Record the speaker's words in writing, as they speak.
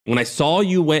when I saw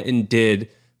you went and did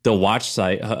the watch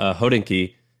site,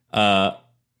 Hodinkee,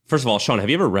 first of all, Sean, have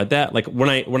you ever read that? Like when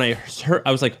I heard,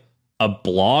 I was like, a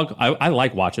blog? I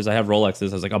like watches. I have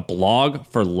Rolexes. I was like, a blog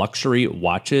for luxury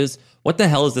watches? What the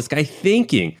hell is this guy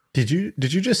thinking? Did you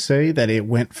just say that it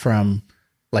went from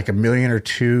like $1 million or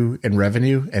 $2 million in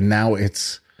revenue, and now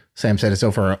Sam said it's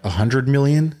over 100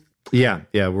 million? Yeah,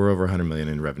 we're over 100 million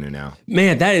in revenue now.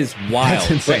 Man, that is wild.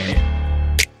 That's insane.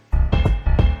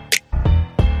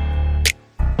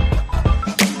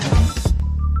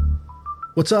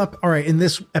 What's up? All right, in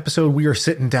this episode, we are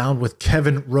sitting down with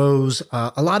Kevin Rose.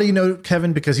 A lot of you know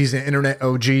Kevin because he's an internet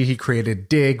OG. He created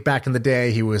Dig back in the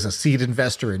day. He was a seed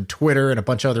investor in Twitter and a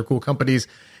bunch of other cool companies.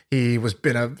 He's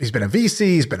been a VC.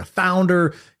 He's been a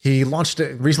founder. He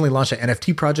recently launched an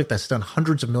NFT project that's done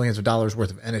hundreds of millions of dollars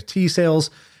worth of NFT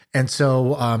sales. And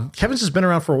so Kevin's just been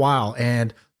around for a while.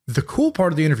 And the cool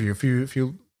part of the interview, if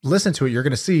you listen to it, you're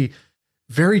going to see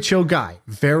very chill guy,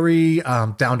 very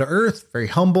down to earth, very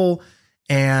humble.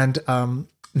 And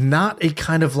not a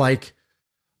kind of like,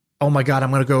 oh my God, I'm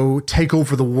going to go take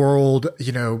over the world,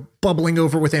 bubbling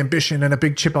over with ambition and a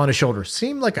big chip on his shoulder.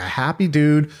 Seemed like a happy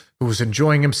dude who was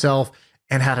enjoying himself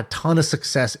and had a ton of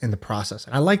success in the process.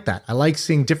 And I like that. I like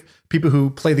seeing people who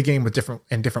play the game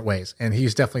in different ways. And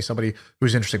he's definitely somebody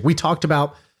who's interesting. We talked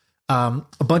about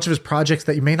a bunch of his projects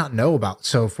that you may not know about.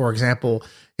 So for example,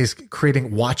 he's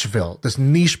creating Watchville, this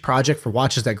niche project for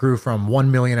watches that grew from 1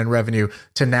 million in revenue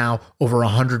to now over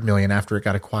 100 million after it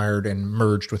got acquired and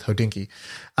merged with Hodinkee.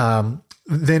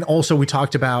 Then also we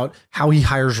talked about how he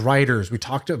hires writers. We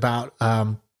talked about,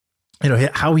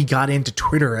 how he got into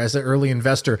Twitter as an early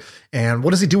investor and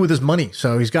what does he do with his money?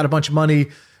 So he's got a bunch of money.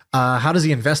 How does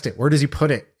he invest it? Where does he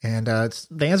put it? And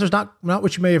the answer is not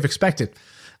what you may have expected.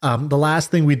 The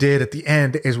last thing we did at the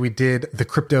end is we did the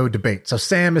crypto debate. So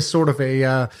Sam is sort of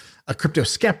a crypto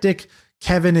skeptic.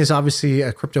 Kevin is obviously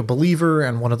a crypto believer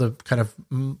and one of the kind of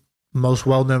most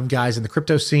well-known guys in the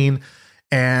crypto scene.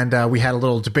 And we had a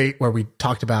little debate where we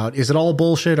talked about, is it all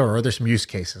bullshit or are there some use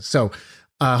cases? So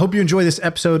I hope you enjoy this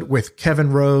episode with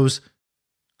Kevin Rose.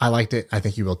 I liked it. I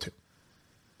think you will too.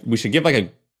 We should give like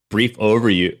a brief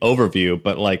overview,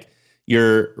 but like,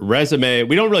 your resume,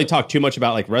 we don't really talk too much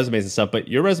about like resumes and stuff, but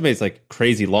your resume is like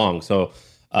crazy long. So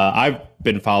I've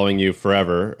been following you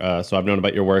forever. So I've known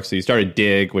about your work. So you started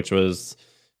Dig, which was,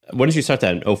 when did you start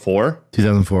that, in 2004?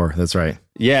 2004, that's right.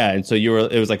 Yeah. And so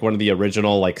it was like one of the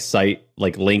original like site,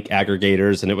 like link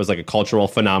aggregators. And it was like a cultural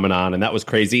phenomenon. And that was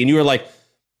crazy. And you were like,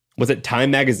 was it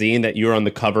Time Magazine that you were on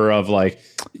the cover of like,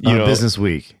 Business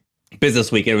Week?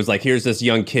 Business Week. It was like, here's this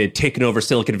young kid taking over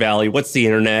Silicon Valley. What's the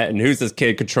internet? And who's this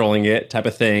kid controlling it type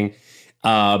of thing.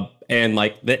 And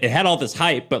like it had all this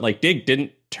hype, but like Dig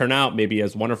didn't turn out maybe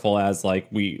as wonderful as like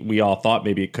we all thought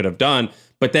maybe it could have done.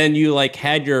 But then you like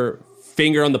had your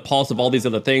finger on the pulse of all these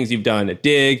other things you've done at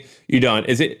Dig.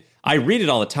 I read it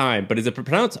all the time, but is it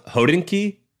pronounced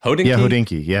Hodinkee? Hodinkee? Yeah,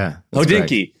 Hodinkee. Yeah.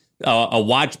 Hodinkee. A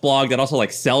watch blog that also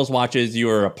like sells watches. You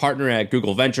are a partner at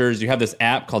Google Ventures. You have this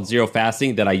app called Zero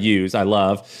Fasting that I use. I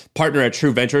love. Partner at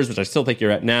True Ventures, which I still think you're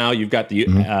at now. You've got the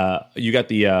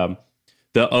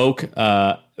the Oak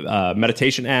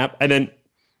meditation app, and then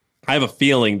I have a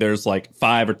feeling there's like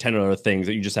 5 or 10 other things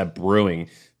that you just have brewing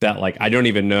that like I don't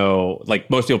even know. Like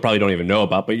most people probably don't even know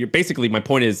about. But you're basically, my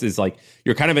point is like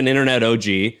you're kind of an internet OG,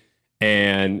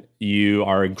 and you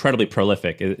are incredibly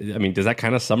prolific. I mean, does that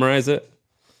kind of summarize it?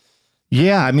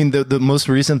 Yeah, I mean, the most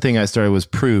recent thing I started was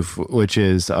Proof, which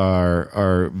is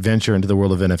our venture into the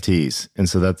world of NFTs, and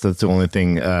so that's the only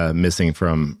thing missing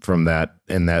from that,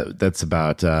 and that's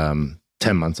about 10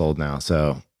 months old now.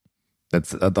 So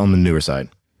that's on the newer side.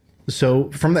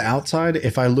 So from the outside,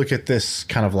 if I look at this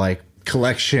kind of like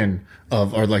collection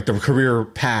or like the career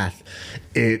path,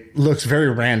 it looks very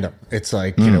random. It's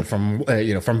like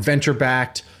from venture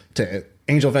backed to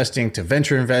angel investing to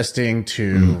venture investing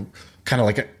to kind of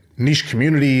like niche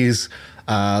communities,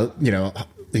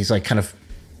 these like kind of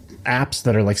apps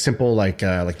that are like simple, like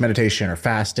meditation or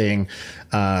fasting.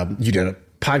 You did a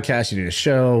podcast, you did a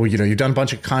show, you've done a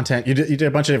bunch of content, you did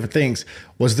a bunch of different things.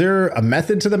 Was there a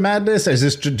method to the madness?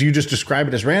 Do you just describe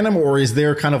it as random, or is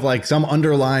there kind of like some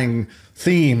underlying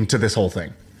theme to this whole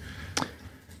thing?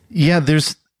 Yeah,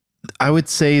 I would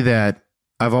say that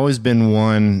I've always been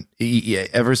one,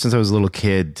 ever since I was a little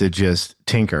kid, to just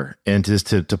tinker and just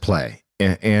to play.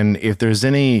 And if there's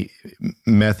any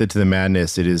method to the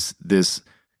madness, it is this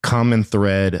common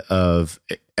thread of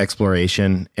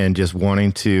exploration and just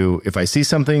wanting to, if I see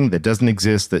something that doesn't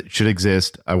exist, that should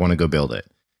exist, I want to go build it.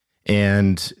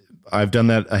 And I've done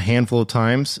that a handful of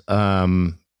times,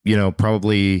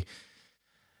 probably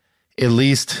at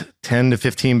least 10 to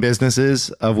 15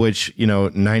 businesses, of which,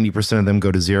 90% of them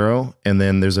go to zero. And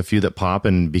then there's a few that pop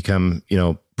and become,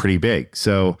 pretty big.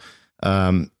 So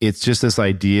it's just this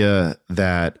idea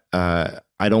that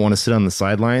I don't want to sit on the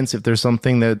sidelines. If there's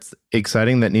something that's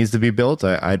exciting that needs to be built,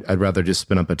 I'd rather just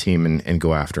spin up a team and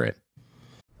go after it.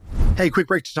 Hey, quick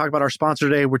break to talk about our sponsor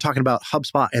today. We're talking about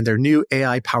HubSpot and their new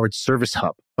AI-powered Service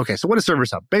Hub. Okay, so what is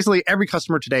Service Hub? Basically, every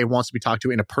customer today wants to be talked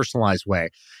to in a personalized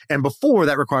way. And before,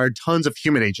 that required tons of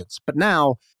human agents. But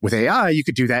now, with AI, you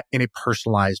could do that in a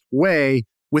personalized way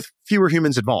with fewer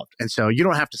humans involved. And so you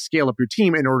don't have to scale up your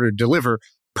team in order to deliver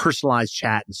personalized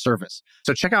chat and service.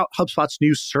 So check out HubSpot's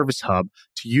new Service Hub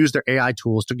to use their AI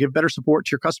tools to give better support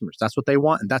to your customers. That's what they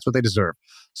want and that's what they deserve.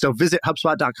 So visit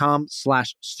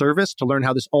HubSpot.com/service to learn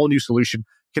how this all new solution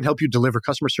can help you deliver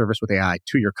customer service with AI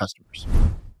to your customers.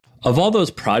 Of all those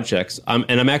projects, and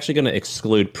I'm actually going to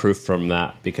exclude Proof from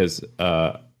that because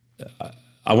I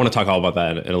want to talk all about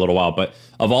that in a little while. But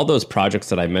of all those projects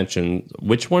that I mentioned,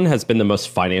 which one has been the most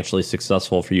financially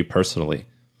successful for you personally?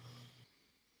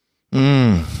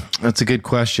 That's a good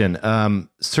question.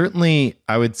 Certainly,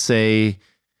 I would say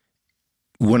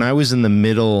when I was in the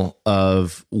middle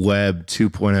of Web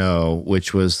 2.0,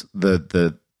 which was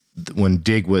the when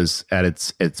Dig was at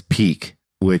its peak,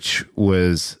 which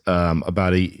was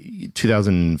about early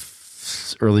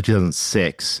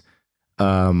 2006.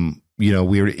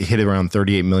 We hit around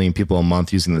 38 million people a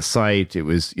month using the site. It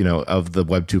was, of the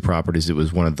Web 2 properties, it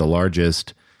was one of the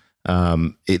largest.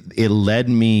 It led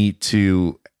me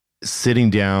to sitting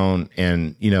down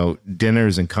and,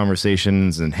 dinners and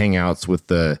conversations and hangouts with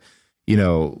the,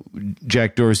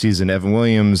 Jack Dorsey's and Evan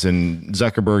Williams and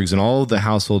Zuckerberg's and all of the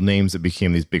household names that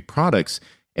became these big products.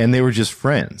 And they were just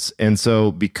friends. And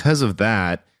so because of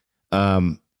that,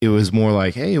 it was more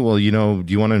like, hey, well, do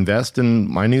you want to invest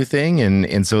in my new thing?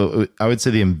 And so I would say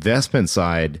the investment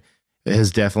side has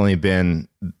definitely been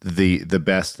the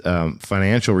best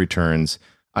financial returns.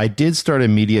 I did start a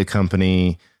media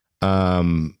company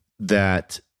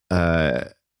that I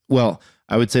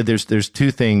would say there's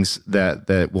two things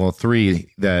three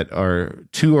that are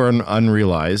two are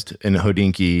unrealized in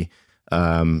Hodinkee,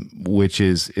 which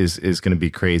is going to be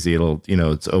crazy. It'll,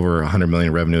 it's over 100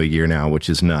 million revenue a year now, which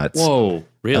is nuts. Whoa,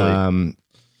 really? And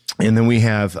then we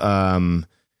have, the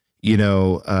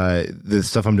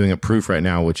stuff I'm doing at Proof right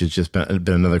now, which has just been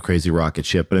another crazy rocket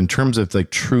ship. But in terms of like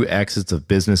true exits of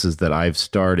businesses that I've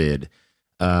started,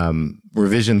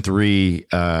 Revision 3,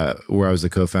 where I was the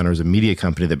co-founder, is a media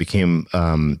company that became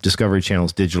Discovery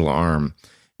Channel's digital arm.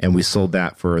 And we sold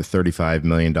that for $35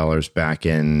 million back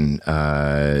in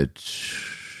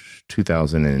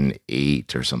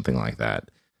 2008 or something like that.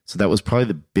 So that was probably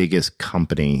the biggest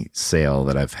company sale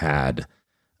that I've had.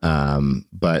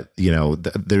 But,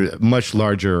 they're much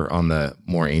larger on the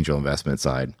more angel investment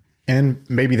side. And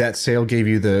maybe that sale gave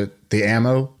you the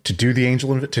ammo to do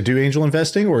angel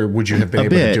investing, or would you have been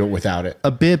able to do it without it? A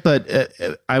bit, but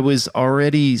I was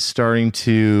already starting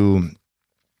to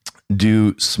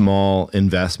do small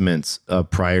investments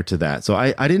prior to that. So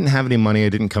I didn't have any money. I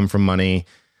didn't come from money.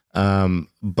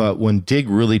 But when Dig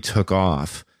really took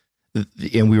off,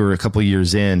 and we were a couple of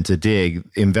years into Dig,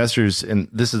 investors, and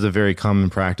this is a very common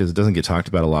practice, it doesn't get talked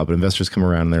about a lot, but investors come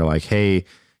around and they're like, hey,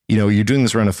 you're doing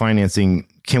this round of financing.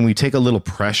 Can we take a little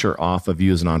pressure off of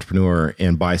you as an entrepreneur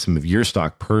and buy some of your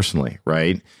stock personally,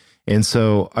 right? And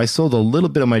so I sold a little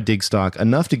bit of my Dig stock,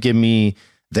 enough to give me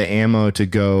the ammo to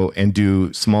go and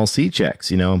do small seed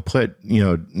checks, and put,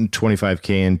 $25K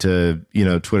into,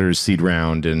 Twitter's seed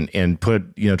round and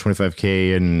put,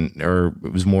 $25K in, or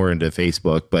it was more into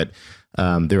Facebook, but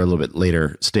they were a little bit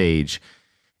later stage.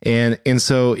 And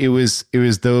so it was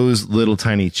those little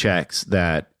tiny checks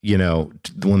that,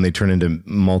 when they turn into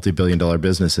multi-billion-dollar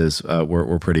businesses,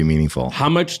 were pretty meaningful. How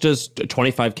much does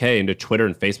 25K into Twitter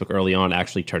and Facebook early on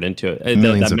actually turn into?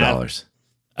 Millions of dollars.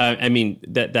 I mean,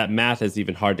 that math is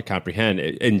even hard to comprehend.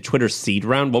 In Twitter's seed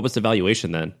round, what was the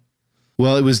valuation then?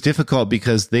 Well, it was difficult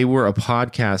because they were a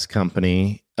podcast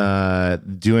company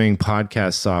doing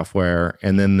podcast software,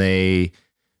 and then they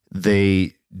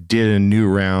did a new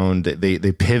round.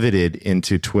 They pivoted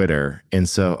into Twitter, and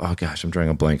so oh gosh, I'm drawing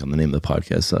a blank on the name of the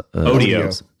podcast.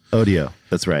 Odeo.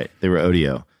 That's right. They were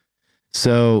Odeo.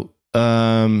 So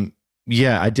I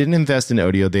didn't invest in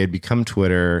Odeo. They had become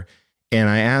Twitter. And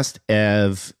I asked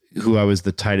Ev, who I was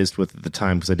the tightest with at the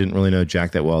time, because I didn't really know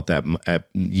Jack that well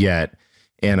yet.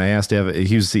 And I asked Ev,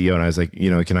 he was CEO, and I was like,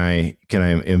 can I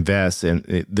invest?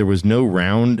 And there was no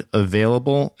round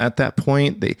available at that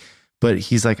point. But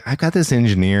he's like, I've got this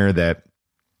engineer that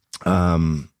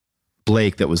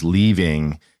Blake that was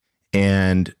leaving,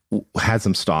 and had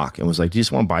some stock and was like, do you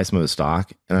just want to buy some of the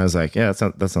stock? And I was like, yeah,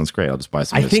 that sounds great. I'll just buy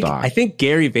some of the stock. I think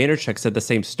Gary Vaynerchuk said the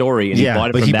same story, and he bought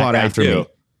it from that guy after too. me.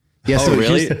 Yeah. Oh, so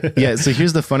really? So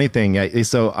here's the funny thing.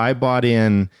 So I bought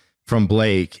in from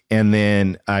Blake, and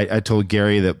then I told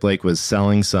Gary that Blake was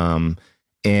selling some,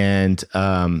 and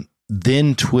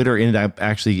then Twitter ended up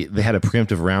actually, they had a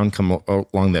preemptive round come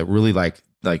along that really like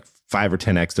 5 or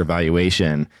 10x their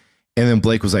valuation. And then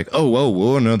Blake was like, oh,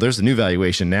 whoa, no, there's a new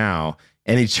valuation now.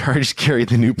 And he charged Gary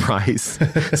the new price.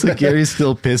 So Gary's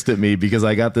still pissed at me because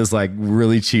I got this like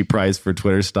really cheap price for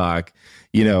Twitter stock,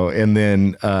 and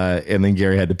then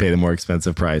Gary had to pay the more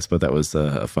expensive price. But that was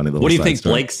a funny little. What do you think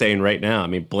story. Blake's saying right now? I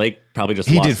mean, Blake probably just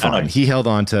he lost did fine. out. He held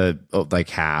on to like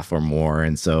half or more,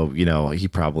 and so he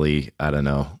probably, I don't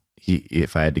know.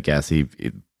 If I had to guess, he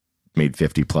made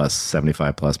 50 plus,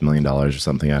 75 plus $1 million or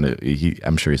something on it.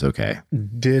 I'm sure he's okay.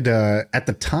 Did at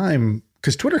the time,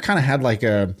 because Twitter kind of had like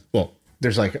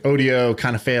there's like audio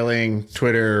kind of failing,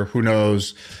 Twitter, who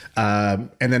knows, and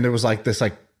then there was like this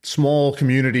like small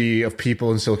community of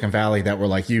people in Silicon Valley that were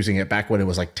like using it back when it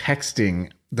was like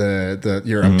texting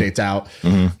your updates out.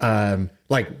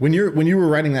 Like when you were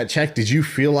writing that check, did you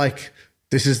feel like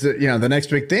this is the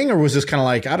next big thing, or was this kind of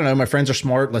like, I don't know, my friends are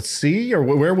smart, let's see, or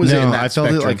where was it in that spectrum?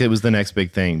 I felt like it was the next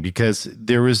big thing because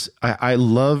there was, I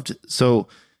loved, so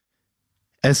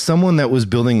as someone that was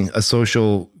building a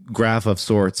social graph of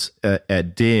sorts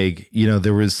at Dig,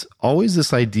 there was always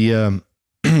this idea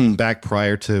back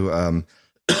prior to,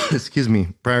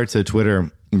 prior to Twitter,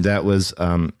 that was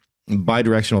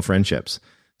bi-directional friendships.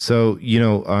 So,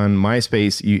 on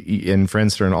MySpace and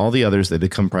Friendster and all the others that had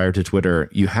come prior to Twitter,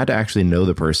 you had to actually know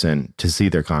the person to see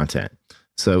their content.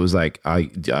 So it was like,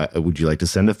 would you like to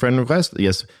send a friend request?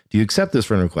 Yes. Do you accept this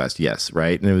friend request? Yes.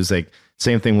 Right. And it was like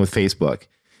same thing with Facebook.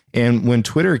 And when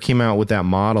Twitter came out with that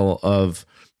model of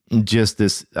just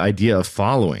this idea of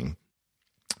following,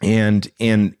 and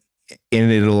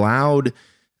it allowed,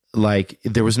 like,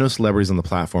 there was no celebrities on the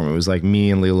platform. It was like me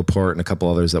and Leo Laporte and a couple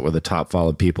others that were the top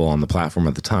followed people on the platform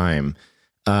at the time.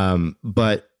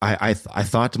 But I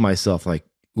thought to myself, like,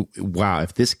 wow,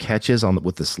 if this catches on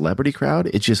with the celebrity crowd,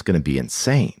 it's just going to be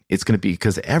insane. It's going to be,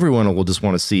 because everyone will just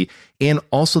want to see. And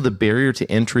also the barrier to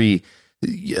entry,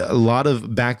 a lot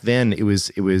of back then it was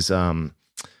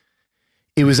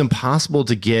impossible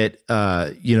to get,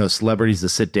 celebrities to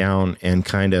sit down and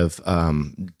kind of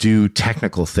do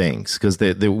technical things because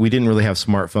we didn't really have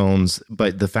smartphones.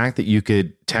 But the fact that you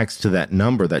could text to that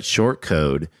number, that short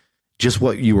code, just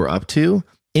what you were up to,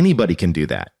 anybody can do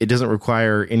that. It doesn't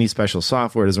require any special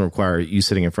software. It doesn't require you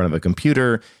sitting in front of a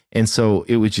computer. And so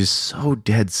it was just so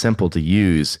dead simple to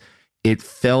use. It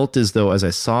felt as though, as I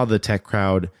saw the tech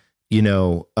crowd,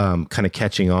 kind of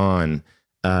catching on,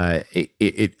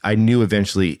 I knew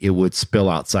eventually it would spill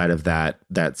outside of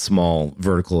that small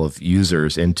vertical of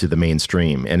users into the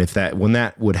mainstream. And when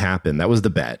that would happen, that was the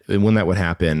bet. And when that would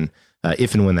happen,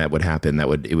 if and when that would happen,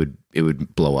 it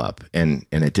would blow up, and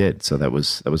it did. So that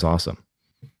was awesome.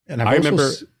 And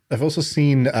I've also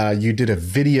seen you did a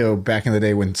video back in the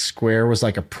day when Square was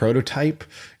like a prototype.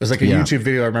 It was like a YouTube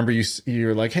video. I remember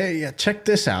you're like, hey, yeah, check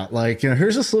this out. Like,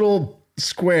 here's this little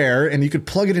Square, and you could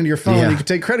plug it into your phone. You could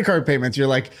take credit card payments. You're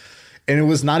like, and it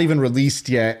was not even released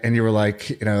yet. And you were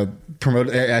like, promote.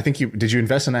 I think did you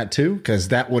invest in that too? Because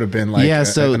that would have been like,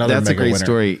 so another that's a great winner.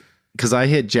 story. Because I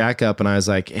hit Jack up and I was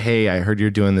like, hey, I heard you're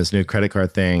doing this new credit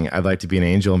card thing. I'd like to be an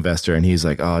angel investor. And he's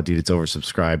like, oh, dude, it's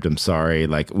oversubscribed. I'm sorry.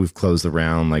 Like, we've closed the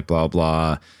round, like, blah,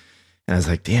 blah. And I was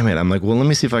like, damn it. I'm like, well, let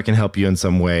me see if I can help you in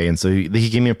some way. And so he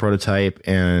gave me a prototype,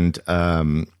 and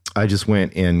I just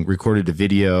went and recorded a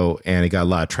video, and it got a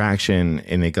lot of traction,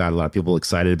 and it got a lot of people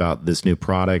excited about this new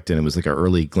product. And it was like an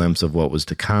early glimpse of what was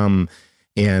to come.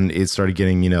 And it started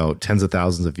getting, tens of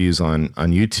thousands of views on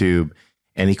YouTube.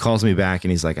 And he calls me back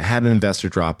and he's like, I had an investor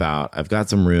drop out. I've got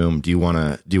some room. Do you want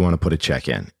to put a check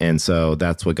in? And so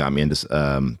that's what got me into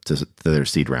to their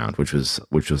seed round, which was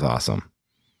awesome.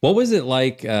 What was it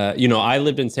like? I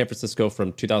lived in San Francisco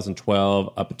from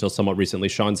 2012 up until somewhat recently.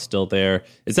 Sean's still there.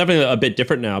 It's definitely a bit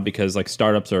different now because like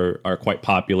startups are quite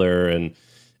popular,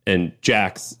 and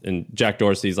Jack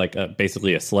Dorsey's like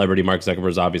basically a celebrity. Mark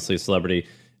Zuckerberg's obviously a celebrity.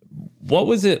 What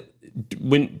was it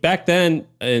when back then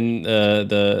in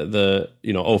the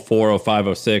 04,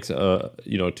 05, 06,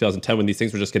 2010, when these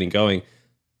things were just getting going?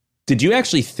 Did you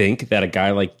actually think that a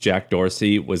guy like Jack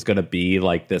Dorsey was going to be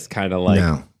like this kind of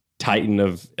like titan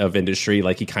of industry,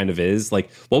 like he kind of is? Like,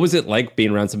 what was it like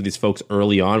being around some of these folks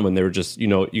early on when they were just,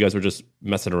 you guys were just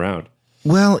messing around?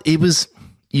 Well,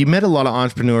 you met a lot of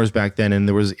entrepreneurs back then, and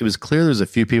it was clear there was a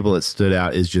few people that stood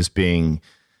out as just being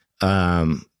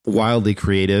wildly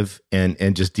creative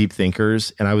and just deep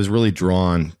thinkers. And I was really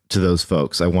drawn to those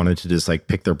folks. I wanted to just like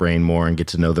pick their brain more and get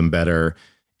to know them better.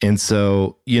 And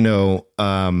so,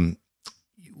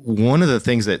 one of the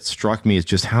things that struck me is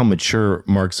just how mature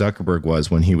Mark Zuckerberg was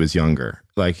when he was younger.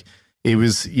 Like it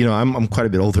was, I'm quite a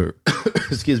bit older,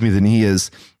 excuse me, than he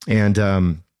is. And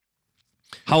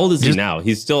how old is he now?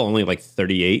 He's still only like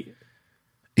 38.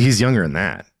 He's younger than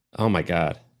that. Oh my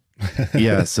God.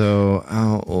 Yeah. So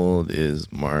how old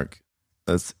is Mark?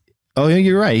 Oh, yeah,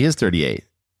 you're right. He is 38.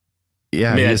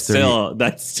 Yeah. I mean, that's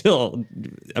still,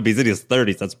 I mean, he's in his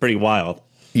 30s. That's pretty wild.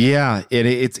 Yeah.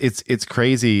 It's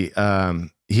crazy.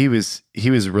 He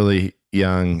was really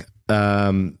young.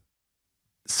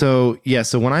 So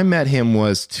when I met him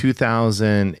was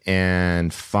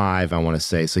 2005, I want to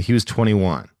say. So he was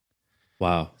 21.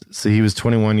 Wow. So he was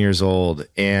 21 years old.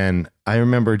 And I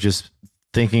remember just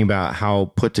thinking about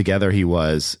how put together he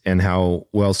was and how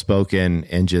well-spoken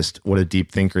and just what a deep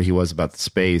thinker he was about the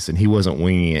space. And he wasn't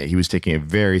winging it. He was taking it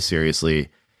very seriously.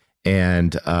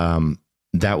 And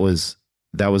that was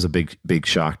a big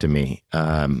shock to me.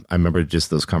 I remember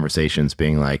just those conversations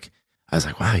being like, I was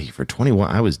like, wow, for 21,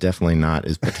 I was definitely not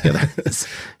as put together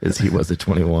as he was at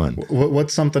 21.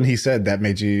 What's something he said that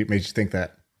made you think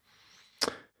that?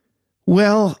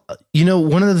 Well,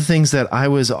 one of the things that I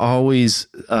was always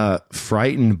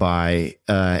frightened by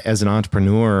as an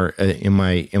entrepreneur in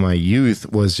my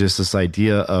youth was just this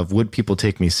idea of, would people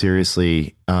take me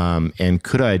seriously, and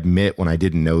could I admit when I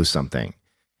didn't know something?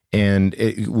 And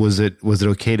was it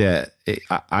okay to?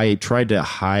 I tried to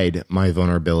hide my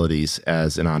vulnerabilities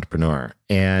as an entrepreneur,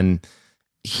 and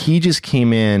he just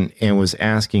came in and was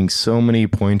asking so many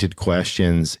pointed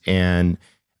questions, and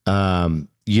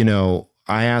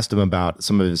I asked him about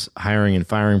some of his hiring and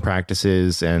firing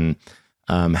practices and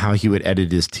how he would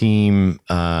edit his team,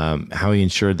 how he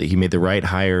ensured that he made the right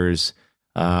hires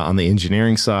on the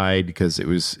engineering side, because that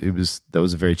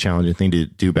was a very challenging thing to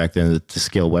do back then to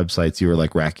scale websites. You were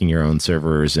like racking your own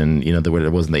servers, and there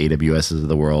wasn't the AWSs of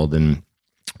the world, and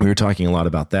we were talking a lot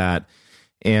about that.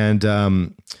 And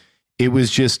it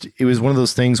was one of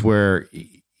those things where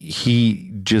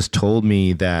he just told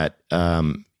me that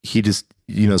he just,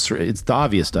 it's the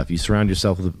obvious stuff. You surround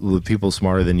yourself with people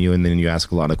smarter than you, and then you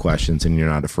ask a lot of questions, and you're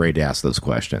not afraid to ask those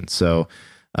questions. So,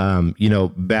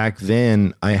 back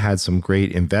then I had some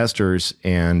great investors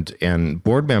and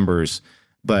board members,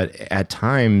 but at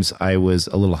times I was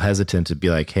a little hesitant to be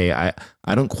like, hey, I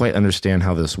don't quite understand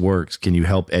how this works. Can you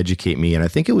help educate me? And I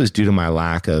think it was due to my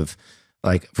lack of,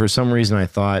 like, for some reason I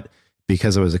thought,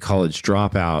 because I was a college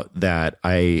dropout, that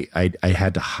I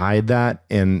had to hide that,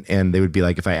 and they would be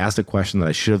like, if I asked a question that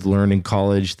I should have learned in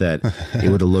college, that it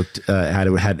would have looked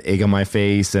had egg on my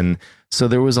face, and so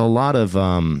there was a lot of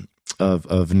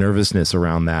nervousness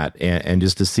around that, and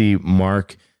just to see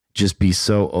Mark just be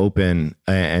so open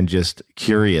and just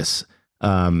curious,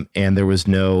 and it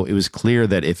was clear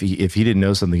that if he didn't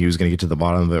know something, he was going to get to the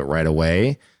bottom of it right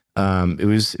away. It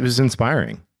was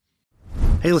inspiring.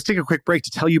 Hey, let's take a quick break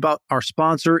to tell you about our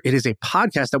sponsor. It is a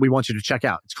podcast that we want you to check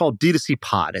out. It's called D2C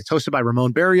Pod. It's hosted by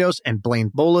Ramon Barrios and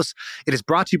Blaine Bolus. It is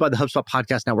brought to you by the HubSpot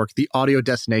Podcast Network, the audio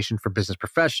destination for business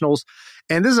professionals.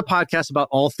 And this is a podcast about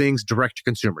all things direct to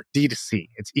consumer, D2C.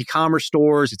 It's e-commerce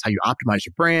stores. It's how you optimize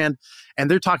your brand. And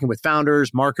they're talking with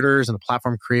founders, marketers, and the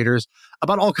platform creators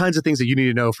about all kinds of things that you need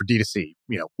to know for D2C.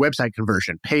 Website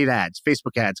conversion, paid ads,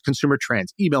 Facebook ads, consumer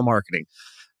trends, email marketing.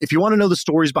 If you want to know the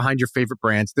stories behind your favorite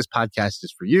brands, this podcast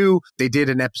is for you. They did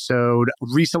an episode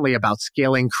recently about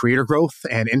scaling creator growth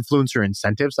and influencer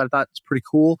incentives that I thought was pretty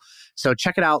cool. So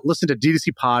check it out. Listen to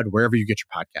D2C Pod wherever you get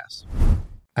your podcasts.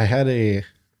 I had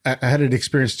an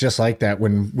experience just like that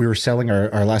when we were selling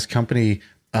our last company.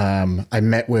 I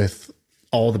met with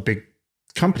all the big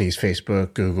companies,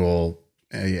 Facebook, Google,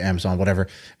 Amazon, whatever.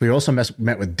 We also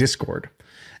met with Discord.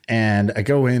 And I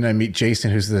go in, I meet Jason,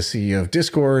 who's the CEO of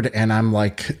Discord, and I'm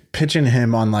like pitching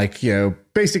him on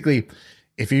basically,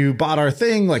 if you bought our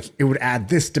thing, like it would add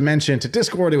this dimension to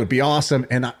Discord, it would be awesome.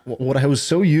 And what I was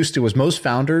so used to was most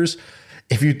founders,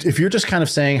 if you're just kind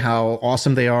of saying how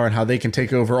awesome they are and how they can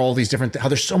take over all these different, how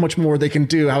there's so much more they can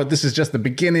do, how this is just the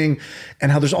beginning,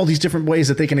 and how there's all these different ways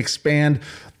that they can expand.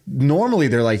 Normally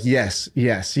they're like, yes,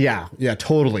 yeah,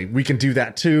 totally. We can do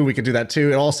that too.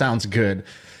 It all sounds good.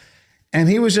 And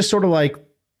he was just sort of like,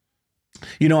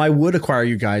 I would acquire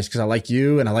you guys because I like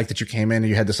you and I like that you came in and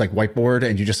you had this like whiteboard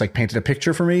and you just like painted a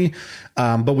picture for me.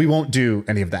 But we won't do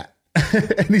any of that.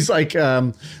 And he's like,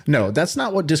 no, that's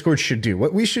not what Discord should do.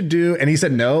 What we should do. And he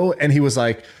said no. And he was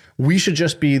like, we should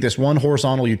just be this one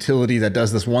horizontal utility that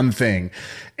does this one thing.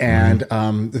 And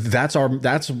that's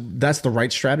the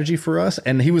right strategy for us.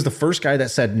 And he was the first guy that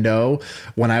said no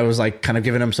when I was like kind of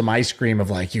giving him some ice cream of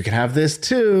like, you can have this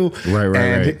too.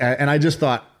 Right. And I just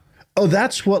thought, oh,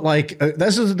 that's what like,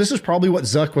 this is probably what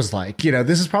Zuck was like. You know,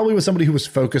 this is probably what somebody who was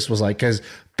focused was like, because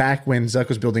back when Zuck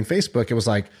was building Facebook, it was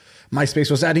like,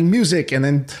 MySpace was adding music and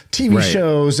then TV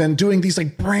shows and doing these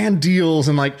like brand deals.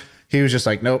 And like, he was just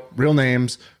like, nope, real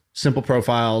names, simple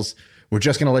profiles. We're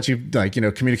just going to let you like, you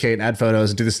know, communicate and add photos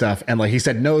and do this stuff. And like, he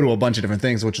said no to a bunch of different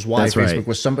things, which is why Facebook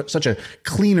was such a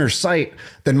cleaner site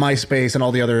than MySpace and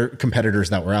all the other competitors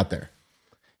that were out there.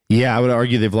 Yeah, I would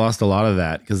argue they've lost a lot of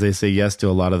that because they say yes to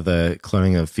a lot of the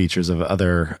cloning of features of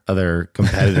other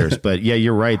competitors. But yeah,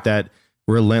 you're right. That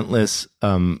relentless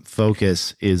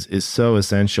focus is so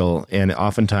essential, and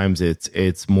oftentimes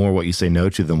it's more what you say no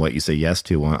to than what you say yes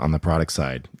to on the product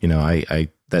side. You know, I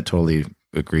that totally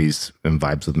agrees and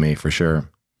vibes with me for sure.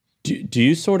 Do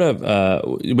you sort of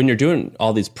when you're doing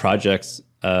all these projects,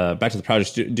 back to the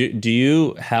projects, do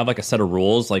you have like a set of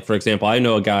rules? Like, for example, I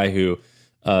know a guy who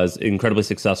is incredibly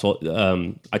successful.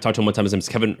 I talked to him one time. His name's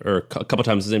Kevin, or a couple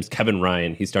times. His name's Kevin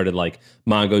Ryan. He started like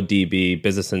MongoDB,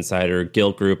 Business Insider,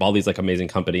 Guild Group, all these like amazing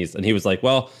companies. And he was like,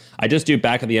 well, I just do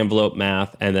back of the envelope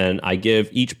math, and then I give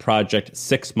each project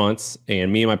 6 months,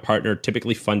 and me and my partner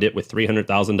typically fund it with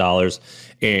 $300,000,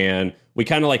 and we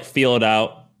kind of like feel it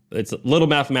out. It's a little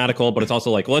mathematical, but it's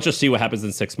also like, well, let's just see what happens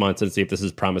in 6 months and see if this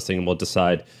is promising, and we'll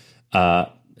decide.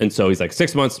 And so he's like,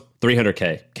 6 months,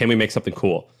 300K. Can we make something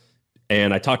cool?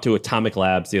 And I talked to Atomic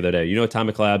Labs the other day. You know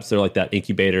Atomic Labs? They're like that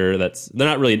incubator they're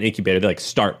not really an incubator. They like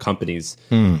start companies.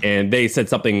 And they said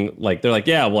something like, they're like,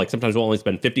 yeah, well, like sometimes we'll only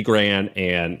spend 50 grand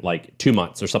and like 2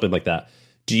 months or something like that.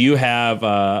 Do you have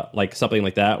like something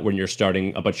like that when you're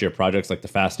starting a bunch of your projects, like the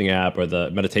fasting app or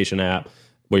the meditation app,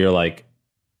 where you're like,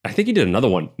 I think you did another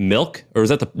one, Milk, or was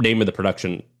that the name of the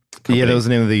production company? Yeah, that was the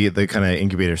name of the kind of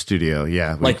incubator studio.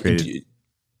 Yeah. Do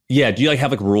you like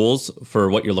have like rules for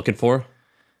what you're looking for?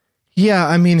 Yeah,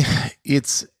 I mean,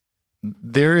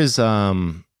 there is,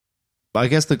 I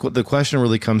guess the question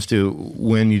really comes to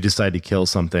when you decide to kill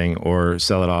something or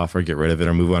sell it off or get rid of it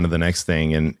or move on to the next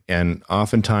thing. And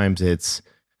oftentimes it's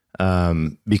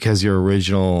because your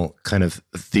original kind of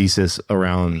thesis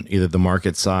around either the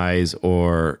market size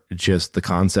or just the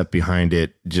concept behind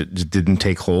it just didn't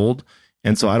take hold.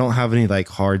 And so I don't have any like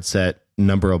hard set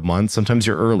number of months. Sometimes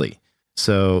you're early.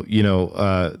 So, you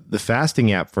know, the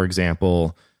fasting app, for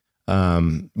example,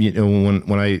 you know,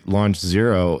 when I launched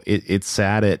Zero, it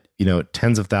sat at, you know,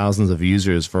 tens of thousands of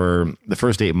users for the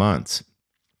first 8 months.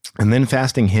 And then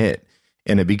fasting hit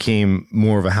and it became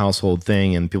more of a household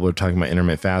thing. And people were talking about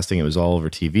intermittent fasting. It was all over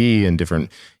TV and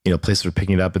different, you know, places were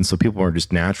picking it up. And so people are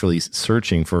just naturally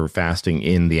searching for fasting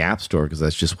in the App Store because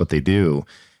that's just what they do.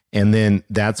 And then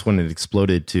that's when it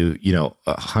exploded to, you know,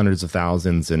 hundreds of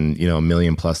thousands and, you know, 1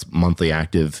 million plus monthly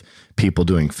active people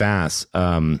doing fasts.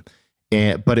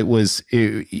 But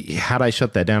had I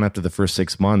shut that down after the first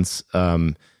 6 months,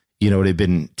 you know, it had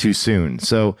been too soon.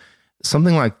 So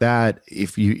something like that,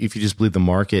 if you just believe the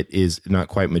market is not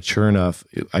quite mature enough,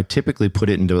 I typically put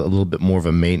it into a little bit more of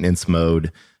a maintenance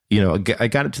mode. You know, I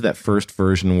got it to that first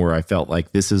version where I felt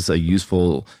like this is a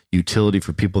useful utility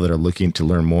for people that are looking to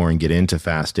learn more and get into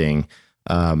fasting.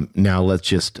 Now let's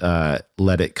just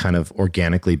let it kind of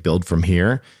organically build from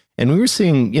here. And we were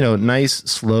seeing, you know, nice,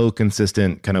 slow,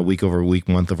 consistent kind of week over week,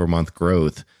 month over month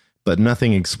growth, but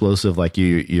nothing explosive like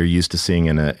you're used to seeing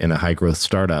in a high growth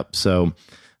startup. So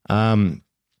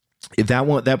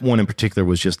that one in particular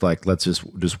was just like, let's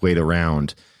just wait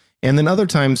around. And then other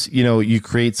times, you know, you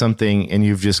create something and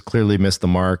you've just clearly missed the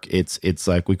mark. It's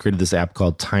like we created this app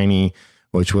called Tiny,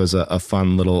 which was a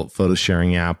fun little photo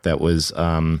sharing app that was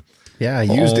yeah, I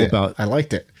used it. I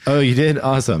liked it. Oh, you did?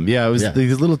 Awesome. Yeah, it was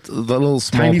these little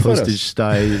small Tiny postage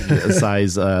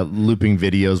size looping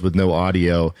videos with no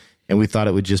audio. And we thought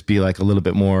it would just be like a little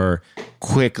bit more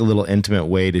quick, a little intimate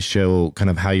way to show kind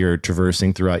of how you're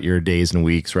traversing throughout your days and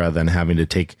weeks rather than having to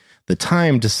take the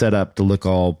time to set up to look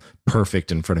all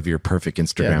perfect in front of your perfect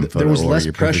Instagram photo. There was less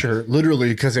pressure, literally,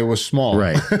 because it was small.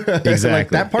 Right. Exactly. Like,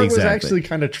 that part was actually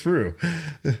kind of true.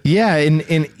 Yeah. And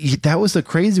that was a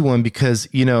crazy one because,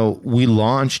 you know, we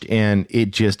launched and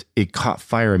it caught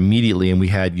fire immediately. And we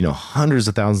had, you know, hundreds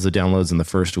of thousands of downloads in the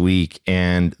first week.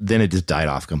 And then it just died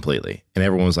off completely. And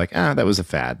everyone was like, that was a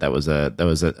fad. That was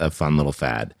a fun little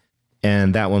fad.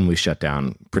 And that one we shut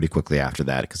down pretty quickly after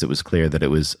that because it was clear that it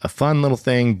was a fun little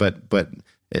thing, but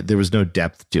there was no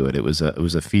depth to it. It was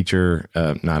a feature,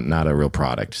 not a real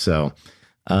product. So,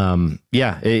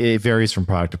 it varies from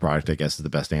product to product, I guess is the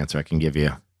best answer I can give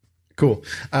you. Cool.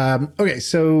 Okay,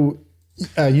 so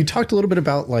you talked a little bit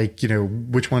about like,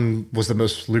 which one was the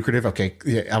most lucrative. Okay,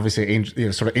 yeah,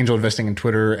 obviously, sort of angel investing in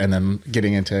Twitter and then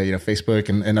getting into Facebook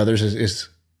and others is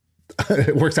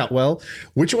it works out well.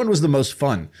 Which one was the most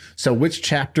fun? So which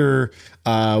chapter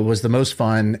was the most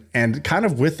fun? And kind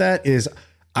of with that is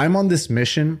I'm on this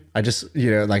mission. I just,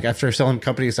 like after selling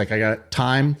companies, like I got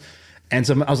time. And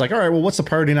so I was like, all right, well, what's the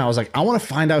priority now? I was like, I want to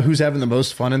find out who's having the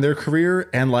most fun in their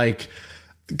career. And like,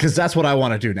 because that's what I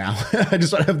want to do now. I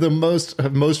just want to have the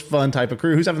most fun type of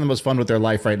career. Who's having the most fun with their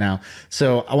life right now?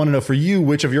 So I want to know for you,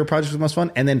 which of your projects was the most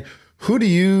fun? And then who do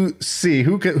you see?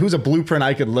 Who's a blueprint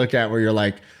I could look at where you're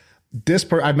like,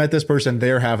 I've met this person,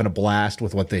 they're having a blast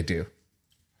with what they do?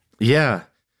 Yeah.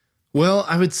 Well,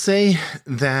 I would say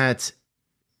that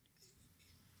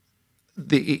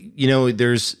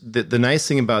there's the nice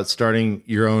thing about starting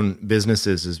your own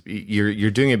businesses is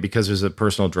you're doing it because there's a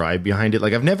personal drive behind it.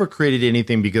 Like I've never created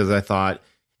anything because I thought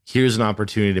here's an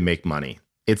opportunity to make money.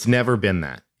 It's never been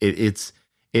that.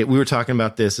 We were talking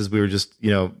about this as we were just,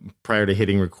 prior to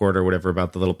hitting record or whatever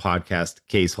about the little podcast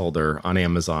case holder on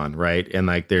Amazon. Right. And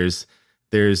like, there's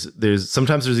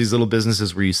sometimes there's these little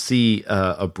businesses where you see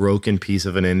a broken piece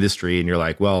of an industry and you're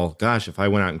like, well, gosh, if I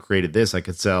went out and created this, I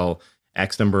could sell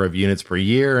X number of units per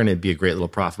year and it'd be a great little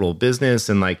profitable business.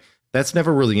 And like, that's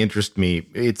never really interested me.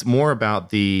 It's more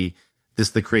about the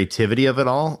creativity of it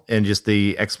all and just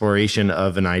the exploration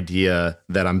of an idea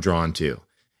that I'm drawn to.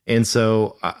 And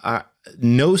so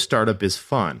no startup is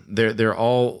fun. They're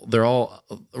all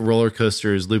roller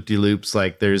coasters, loop-de-loops.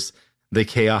 Like there's the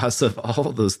chaos of all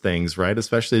of those things, right?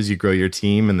 Especially as you grow your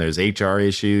team and there's HR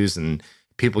issues and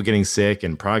people getting sick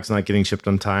and products not getting shipped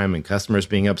on time and customers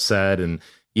being upset. And,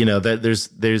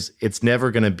 that it's never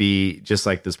going to be just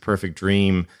like this perfect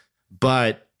dream.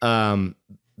 But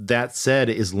that said,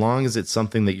 as long as it's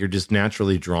something that you're just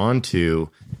naturally drawn to,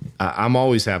 I'm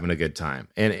always having a good time.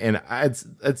 And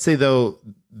I'd say though,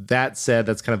 that said,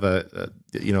 that's kind of a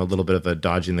little bit of a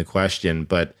dodging the question,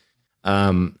 but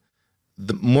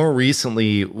the more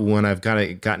recently when I've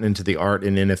gotten into the art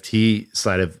and NFT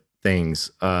side of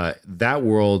things, that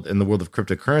world and the world of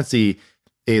cryptocurrency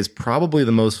is probably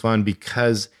the most fun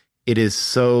because it is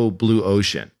so blue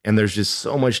ocean and there's just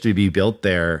so much to be built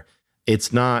there.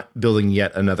 It's not building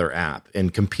yet another app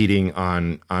and competing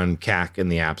on CAC in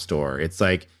the App Store. It's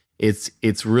like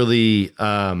it's really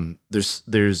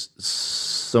there's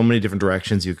so many different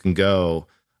directions you can go,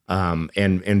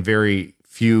 and very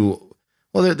few.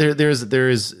 Well, there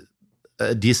is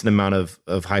a decent amount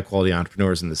of high quality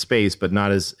entrepreneurs in the space, but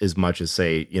not as much as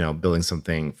say building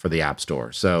something for the App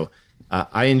Store. So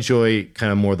I enjoy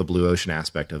kind of more the blue ocean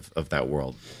aspect of that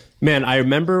world. Man, I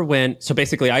remember so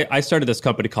basically I started this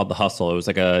company called The Hustle. It was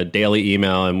like a daily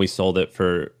email and we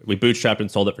bootstrapped and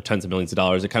sold it for tens of millions of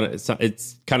dollars. It kind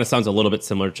of sounds a little bit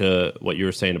similar to what you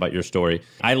were saying about your story.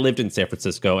 I lived in San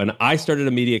Francisco and I started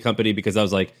a media company because I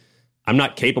was like, I'm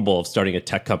not capable of starting a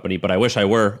tech company, but I wish I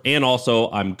were. And also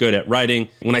I'm good at writing.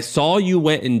 When I saw you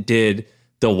went and did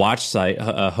the watch site,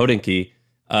 Hodinkee,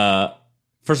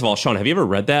 first of all, Sean, have you ever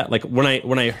read that? Like when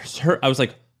I heard, I was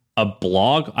like, a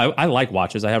blog. I like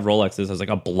watches. I have Rolexes. I was like,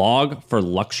 a blog for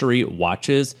luxury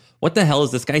watches. What the hell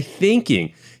is this guy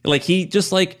thinking? Like he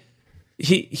just like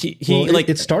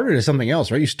it started as something else,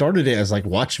 right? You started it as like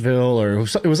Watchville, or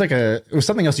it was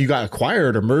something else. You got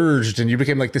acquired or merged, and you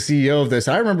became like the CEO of this.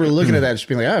 I remember looking at that, just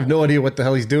being like, I have no idea what the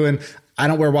hell he's doing. I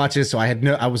don't wear watches, so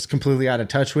I was completely out of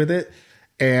touch with it,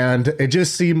 and it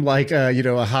just seemed like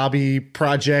a hobby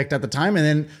project at the time, and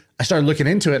then I started looking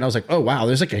into it and I was like, oh, wow,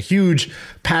 there's like a huge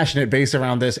passionate base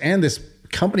around this. And this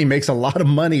company makes a lot of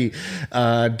money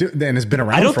and has been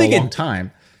around for a long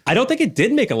time. I don't think it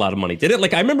did make a lot of money, did it?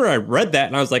 Like, I remember I read that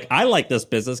and I was like, I like this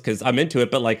business because I'm into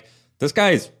it. But like, this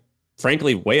guy's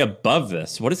frankly way above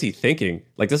this. What is he thinking?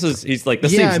 Like, seems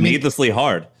needlessly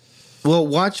hard. Well,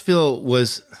 Watchville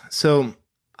was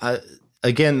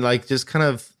again, like just kind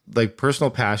of like personal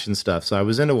passion stuff. So I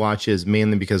was into watches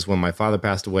mainly because when my father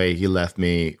passed away, he left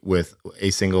me with a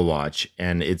single watch,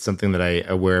 and it's something that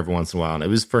I wear every once in a while. And it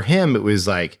was for him, it was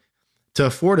like to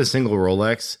afford a single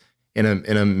Rolex in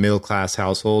a middle class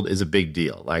household is a big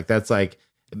deal. Like that's like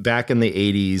back in the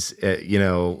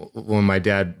 80s, when my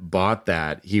dad bought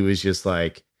that, he was just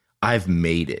like, I've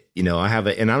made it. I have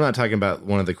it, and I'm not talking about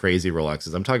one of the crazy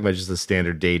Rolexes. I'm talking about just a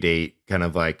standard day date kind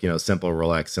of like simple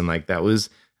Rolex, and like that was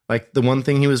like the one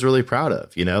thing he was really proud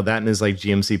of, that and his like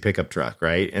GMC pickup truck.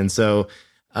 Right. And so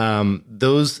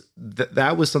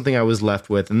that was something I was left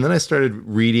with. And then I started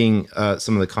reading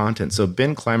some of the content. So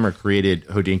Ben Clymer created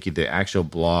Hodinkee, the actual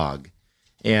blog.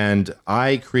 And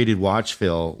I created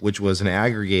Watchville, which was an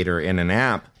aggregator and an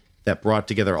app that brought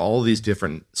together all these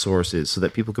different sources so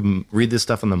that people can read this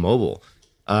stuff on the mobile,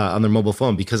 on their mobile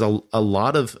phone. Because a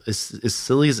lot of, as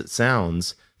silly as it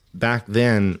sounds, back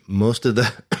then, most of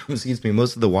the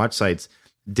most of the watch sites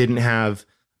didn't have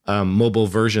mobile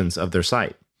versions of their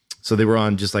site, so they were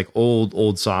on just like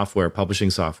old software, publishing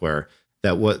software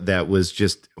that was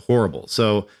just horrible.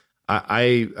 So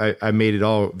I made it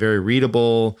all very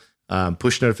readable.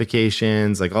 Push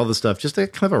notifications, like all this stuff, just a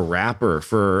kind of a wrapper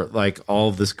for like all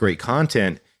of this great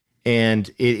content.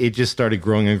 And it just started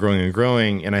growing and growing and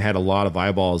growing. And I had a lot of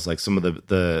eyeballs, like some of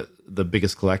the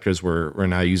biggest collectors were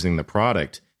now using the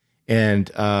product.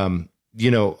 And,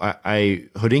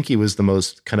 Hodinkee was the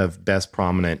most kind of best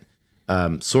prominent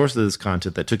source of this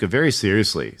content that took it very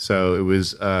seriously. So it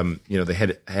was, they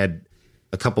had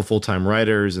a couple full-time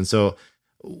writers. And so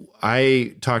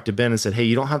I talked to Ben and said, "Hey,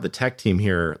 you don't have the tech team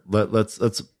here.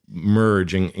 Let's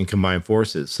merge and combine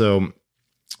forces." So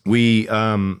we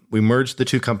merged the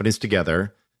two companies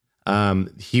together.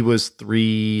 He was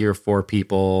 3 or 4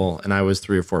 people, and I was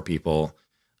 3 or 4 people.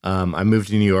 I moved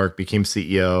to New York, became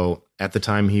CEO. At the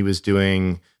time, he was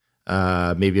doing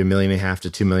maybe $1.5 million to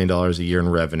 $2 million a year in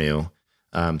revenue,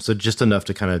 so just enough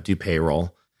to kind of do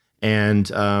payroll.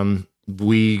 And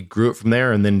we grew it from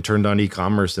there, and then turned on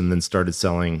e-commerce, and then started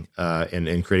selling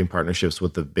and creating partnerships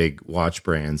with the big watch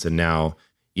brands. And now,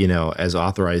 as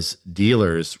authorized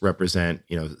dealers, represent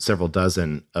several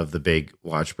dozen of the big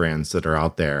watch brands that are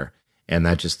out there. And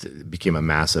that just became a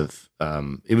massive.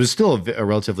 It was still a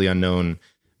relatively unknown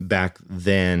back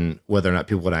then whether or not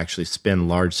people would actually spend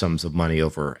large sums of money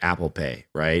over Apple Pay,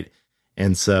 right?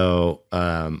 And so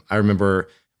I remember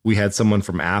we had someone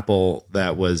from Apple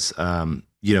that was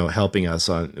helping us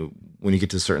on, when you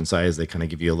get to a certain size, they kind of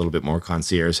give you a little bit more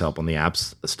concierge help on the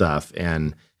apps stuff.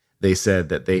 And they said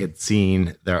that they had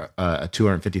seen their a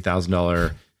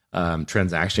 $250,000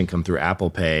 transaction come through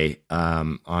Apple Pay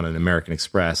on an American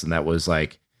Express, and that was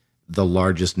like the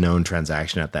largest known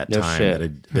transaction at that time that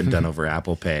had been done over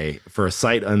Apple Pay for a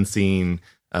sight unseen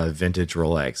vintage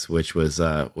Rolex, which was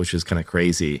kind of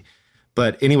crazy.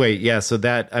 But anyway, yeah. So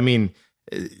that, I mean,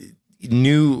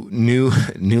 new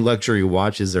luxury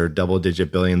watches are double-digit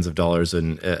billions of dollars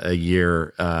in a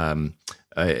year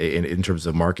in terms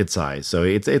of market size. So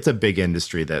it's a big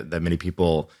industry that many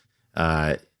people.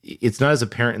 It's not as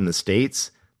apparent in the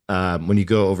States. When you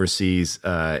go overseas,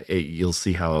 you'll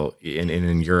see how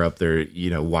in Europe there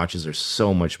watches are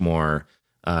so much more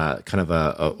kind of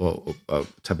a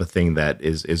type of thing that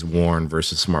is worn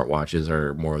versus smartwatches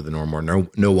are more of the norm, or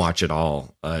no watch at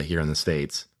all here in the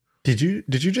States. Did you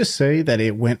just say that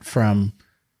it went from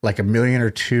like $1 million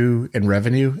or $2 million in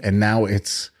revenue, and now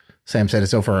Sam said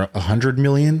it's over 100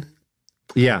 million?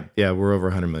 Yeah, we're over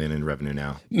 100 million in revenue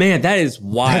now. Man, that is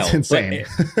wild. That's insane.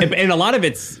 And a lot of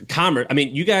it's commerce. I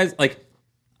mean, you guys, like,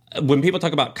 when people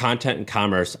talk about content and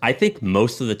commerce, I think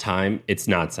most of the time it's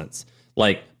nonsense.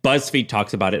 Like, BuzzFeed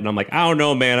talks about it, and I'm like, I don't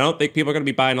know, man. I don't think people are going to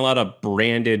be buying a lot of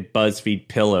branded BuzzFeed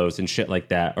pillows and shit like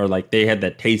that. Or like they had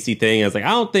that Tasty thing. I was like, I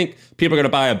don't think people are going to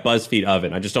buy a BuzzFeed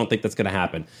oven. I just don't think that's going to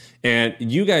happen. And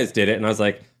you guys did it, and I was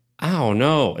like, I don't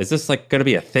know. Is this like going to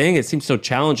be a thing? It seems so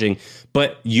challenging.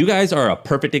 But you guys are a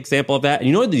perfect example of that. And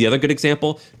you know the other good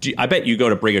example? I bet you go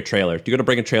to Bring a Trailer. Do you go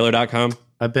to bringatrailer.com?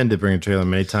 I've been to Bring a Trailer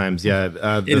many times. Yeah,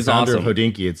 the founder of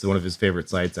Hodinkee, it's one of his favorite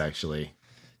sites, actually.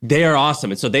 They are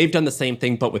awesome. And so they've done the same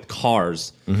thing, but with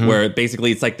cars, where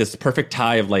basically it's like this perfect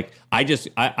tie of like,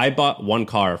 I bought one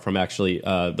car from actually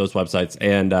those websites,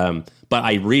 and but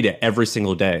I read it every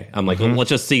single day. I'm like, let's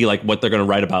just see like what they're going to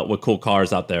write about, what cool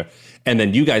cars out there. And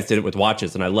then you guys did it with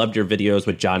watches, and I loved your videos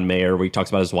with John Mayer where he talks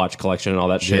about his watch collection and all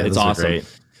that shit. Yeah, it's awesome.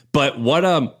 Great. But what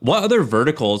other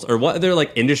verticals or what other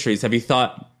like industries have you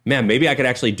thought, man, maybe I could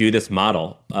actually do this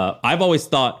model? I've always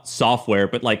thought software,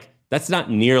 but like that's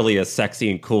not nearly as sexy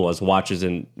and cool as watches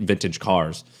and vintage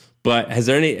cars. But has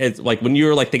there any, it's like when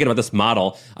you're like thinking about this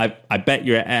model, I bet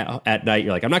you're at night,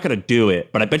 you're like, I'm not going to do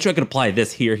it, but I bet you I could apply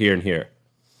this here, here, and here.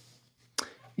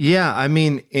 Yeah, I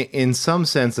mean, in some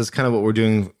sense, that's kind of what we're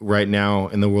doing right now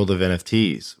in the world of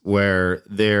NFTs, where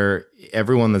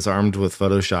everyone that's armed with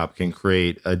Photoshop can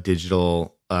create a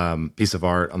digital piece of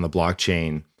art on the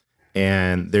blockchain.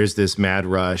 And there's this mad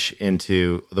rush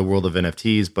into the world of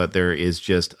NFTs, but there is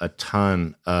just a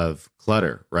ton of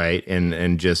clutter, right?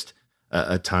 And just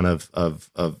a ton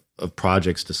of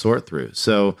projects to sort through.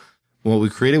 So what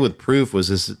we created with Proof was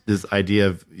this idea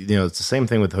of, it's the same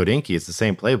thing with Hodinkee. It's the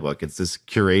same playbook. It's this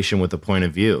curation with a point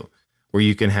of view where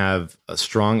you can have a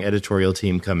strong editorial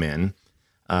team come in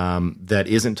that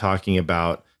isn't talking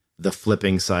about the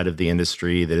flipping side of the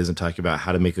industry, that isn't talking about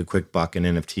how to make a quick buck in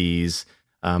NFTs,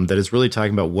 that is really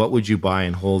talking about what would you buy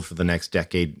and hold for the next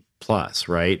decade plus,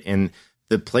 right? And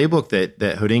the playbook that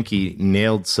Hodinkee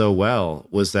nailed so well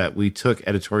was that we took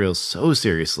editorials so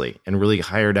seriously and really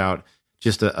hired out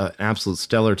just an absolute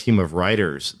stellar team of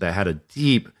writers that had a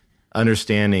deep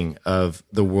understanding of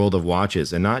the world of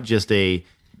watches, and not just a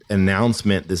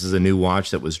announcement, this is a new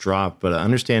watch that was dropped, but an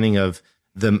understanding of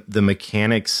the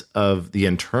mechanics of the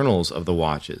internals of the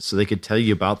watches. So they could tell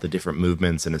you about the different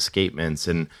movements and escapements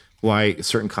and why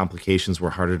certain complications were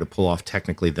harder to pull off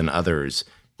technically than others.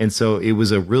 And so it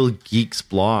was a real geeks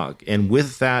blog. And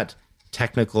with that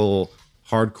technical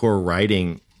hardcore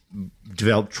writing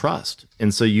developed trust.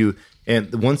 And so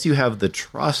once you have the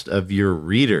trust of your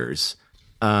readers,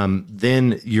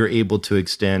 then you're able to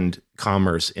extend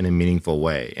commerce in a meaningful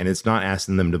way. And it's not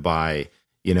asking them to buy,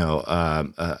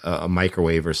 a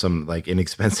microwave or some like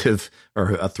inexpensive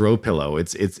or a throw pillow.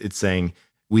 It's saying,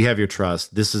 we have your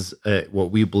trust. This is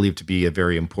what we believe to be a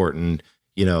very important,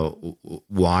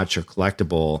 watch or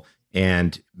collectible.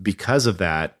 And because of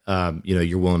that,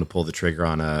 you're willing to pull the trigger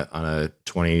on a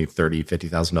 $20,000, $30,000,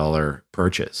 $50,000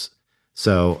 purchase.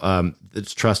 So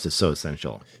this trust is so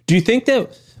essential. Do you think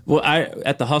that? Well,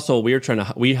 at the Hustle,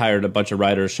 we hired a bunch of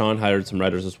writers. Sean hired some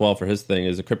writers as well for his thing,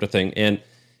 is a crypto thing. And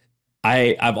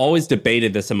I've always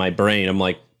debated this in my brain. I'm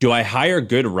like, do I hire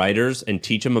good writers and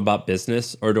teach them about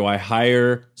business, or do I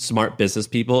hire smart business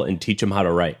people and teach them how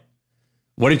to write?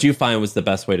 What did you find was the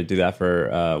best way to do that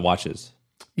for watches?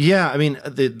 Yeah, I mean,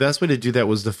 the best way to do that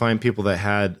was to find people that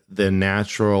had the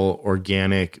natural,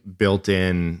 organic,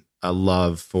 built-in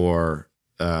love for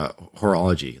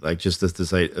horology, like just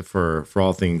this for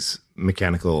all things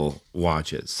mechanical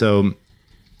watches. So,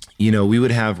 we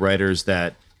would have writers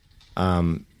that,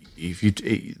 if you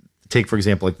take, for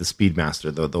example, like the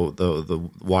Speedmaster, the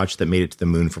watch that made it to the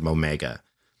moon from Omega,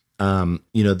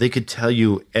 they could tell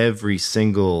you every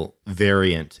single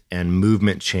variant and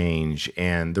movement change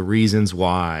and the reasons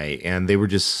why, and they were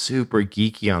just super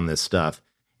geeky on this stuff.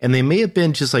 And they may have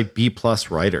been just like B+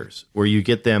 writers where you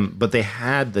get them, but they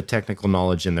had the technical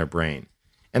knowledge in their brain.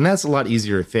 And that's a lot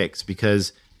easier to fix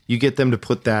because you get them to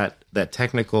put that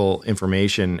technical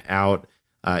information out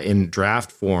in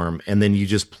draft form, and then you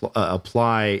just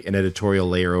apply an editorial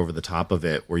layer over the top of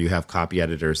it where you have copy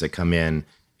editors that come in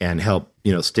and help,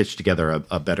 stitch together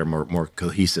a better, more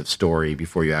cohesive story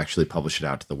before you actually publish it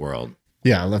out to the world.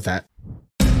 Yeah, I love that.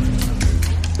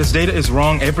 This data is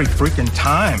wrong every freaking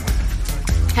time.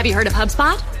 Have you heard of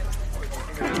HubSpot?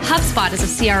 HubSpot is a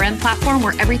CRM platform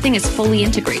where everything is fully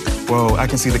integrated. Whoa, I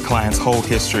can see the client's whole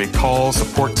history, calls,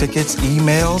 support tickets,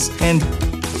 emails, and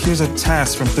here's a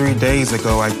task from 3 days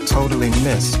ago I totally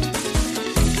missed.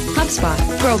 HubSpot.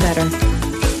 Grow better.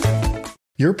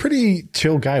 You're a pretty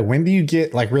chill guy. When do you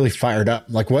get like really fired up?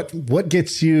 Like what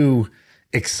gets you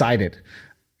excited?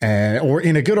 Or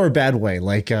in a good or bad way?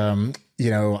 Like,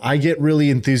 I get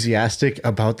really enthusiastic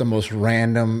about the most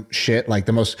random shit, like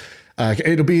the most,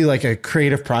 it'll be like a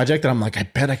creative project and I'm like, I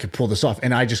bet I could pull this off.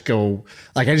 And I just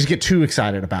get too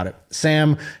excited about it.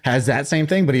 Sam has that same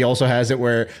thing, but he also has it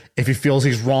where if he feels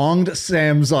he's wronged,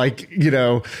 Sam's like,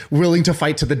 willing to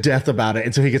fight to the death about it.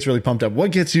 And so he gets really pumped up.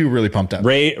 What gets you really pumped up?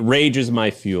 Rage is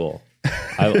my fuel.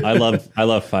 I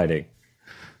love fighting.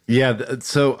 Yeah.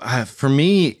 So for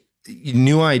me,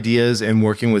 new ideas and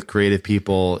working with creative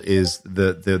people is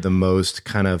the most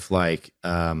kind of like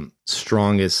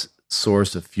strongest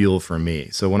source of fuel for me.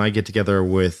 So when I get together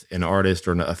with an artist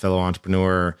or a fellow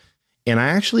entrepreneur, and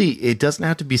it doesn't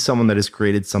have to be someone that has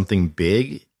created something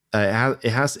big.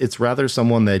 It's rather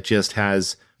someone that just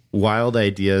has wild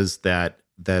ideas that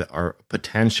are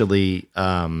potentially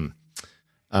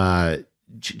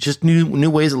just new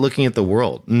ways of looking at the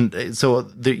world. And so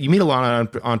you meet a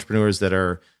lot of entrepreneurs that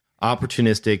are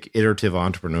opportunistic, iterative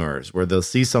entrepreneurs where they'll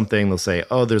see something, they'll say,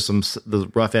 oh, there's the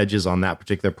rough edges on that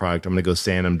particular product. I'm going to go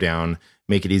sand them down,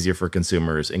 make it easier for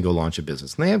consumers, and go launch a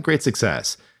business. And they have great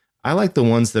success. I like the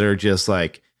ones that are just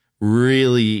like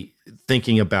really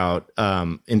thinking about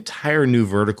entire new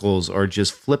verticals or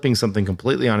just flipping something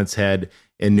completely on its head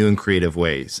in new and creative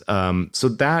ways. So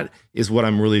that is what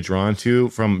I'm really drawn to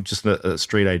from just a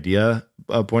straight idea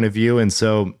point of view. And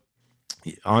so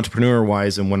entrepreneur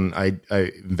wise, and when I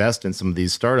invest in some of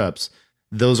these startups,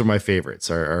 those are my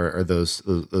favorites. Are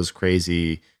those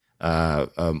crazy,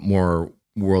 more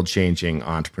world changing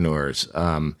entrepreneurs.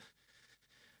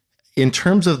 In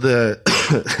terms of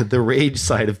the rage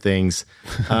side of things,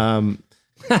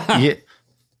 yeah.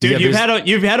 Dude, you've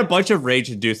had a bunch of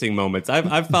rage-inducing moments.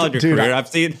 I've followed your career. I've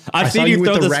seen you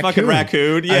throw this fucking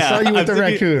raccoon. Yeah, I saw you with the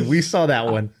raccoon. We saw that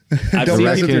one. Don't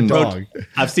mess with your dog.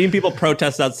 I've seen people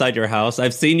protest outside your house.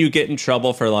 I've seen you get in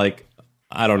trouble for like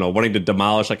I don't know, wanting to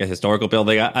demolish like a historical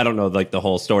building. I don't know like the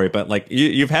whole story, but like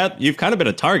you've kind of been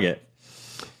a target.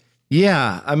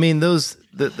 Yeah, I mean those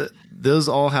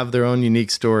all have their own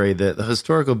unique story. The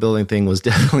historical building thing was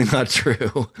definitely not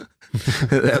true.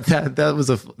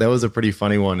 that was a pretty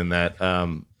funny one in that.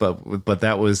 But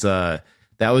that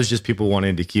was just people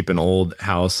wanting to keep an old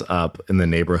house up in the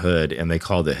neighborhood, and they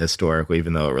called it historic,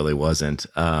 even though it really wasn't.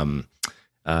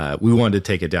 We wanted to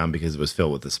take it down because it was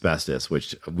filled with asbestos,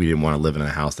 which we didn't want to live in a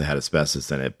house that had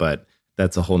asbestos in it. But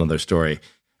that's a whole nother story.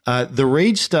 The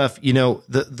rage stuff, you know,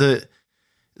 the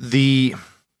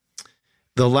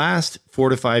last 4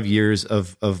 to 5 years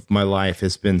of my life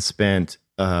has been spent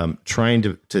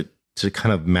trying to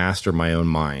kind of master my own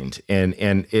mind, and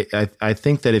I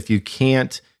think that if you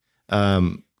can't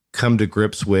come to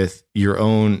grips with your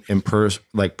own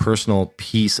personal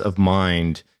peace of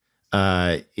mind,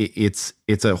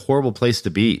 it's a horrible place to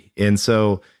be. And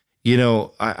so, you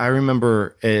know, I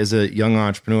remember as a young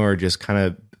entrepreneur just kind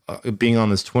of being on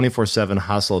this 24/7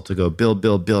 hustle to go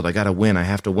build. I got to win. I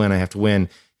have to win.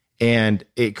 And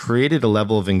it created a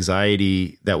level of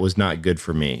anxiety that was not good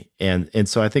for me. And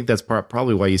so I think that's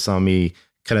probably why you saw me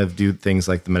kind of do things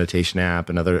like the meditation app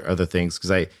and other things,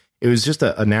 because it was just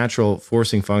a natural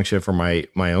forcing function for my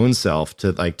own self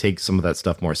to like take some of that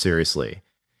stuff more seriously.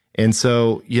 And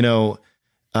so, you know,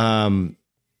 I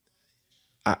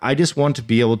just want to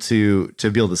be able to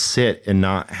sit and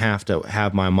not have to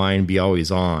have my mind be always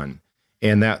on.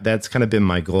 And that's kind of been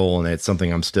my goal. And it's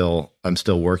something I'm still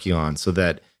working on, so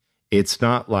that it's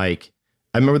not like,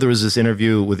 I remember there was this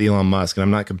interview with Elon Musk, and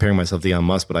I'm not comparing myself to Elon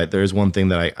Musk, but there is one thing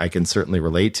that I can certainly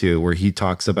relate to, where he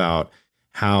talks about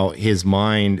how his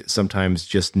mind sometimes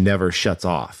just never shuts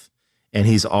off. And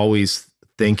he's always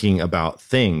thinking about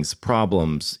things,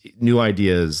 problems, new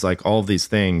ideas, like all of these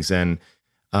things. And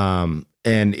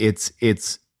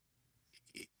it's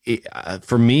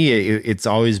for me, it's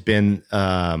always been,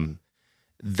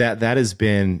 that has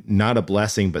been not a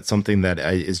blessing, but something that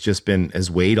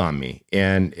has weighed on me.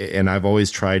 And I've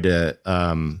always tried to,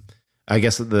 I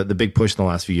guess the big push in the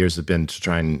last few years has been to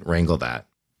try and wrangle that.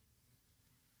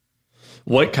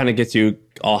 What kind of gets you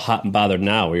all hot and bothered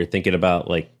now, where you're thinking about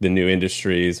like the new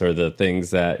industries or the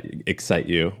things that excite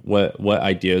you? What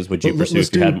ideas would you pursue? Let's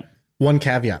do one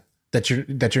caveat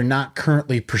that you're not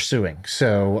currently pursuing.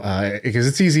 So, because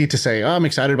it's easy to say, oh, I'm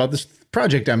excited about this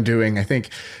project I'm doing. I think,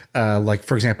 like,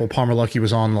 for example, Palmer Luckey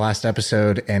was on the last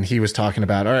episode, and he was talking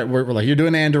about, all right, we're like, you're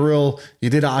doing Anduril, you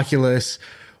did Oculus.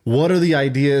 What are the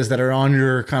ideas that are on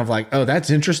your kind of like, oh, that's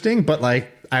interesting, but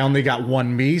like, I only got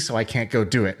one me, so I can't go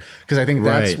do it. Because I think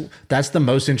that's the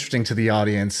most interesting to the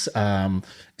audience, and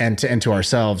to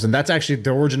ourselves. And that's actually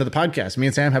the origin of the podcast. Me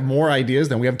and Sam have more ideas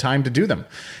than we have time to do them.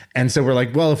 And so we're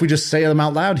like, well, if we just say them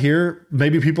out loud here,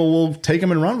 maybe people will take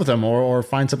them and run with them, or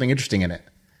find something interesting in it.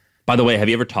 By the way, have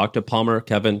you ever talked to Palmer,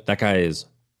 Kevin? That guy is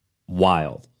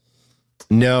wild.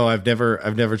 No, I've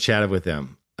never chatted with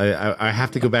him. I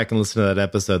have to go back and listen to that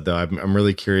episode, though. I'm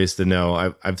really curious to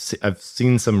know. I've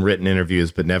seen some written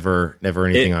interviews, but never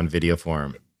anything on video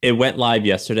form. It went live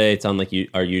yesterday. It's on like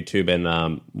our YouTube,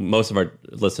 and most of our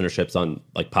listenership's on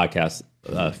like podcast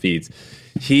feeds.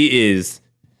 He's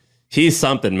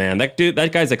something, man. That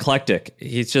guy's eclectic.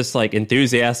 He's just like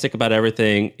enthusiastic about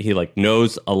everything. He like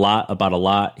knows a lot about a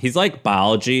lot. He's like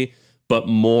biology, but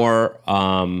more,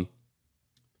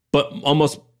 but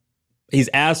almost, he's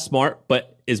as smart, but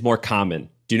is more common.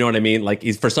 Do you know what I mean? Like,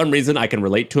 for some reason I can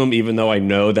relate to him, even though I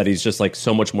know that he's just like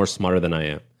so much more smarter than I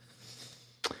am.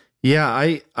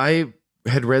 Yeah, I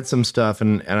had read some stuff,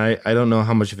 and I don't know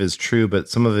how much of it is true, but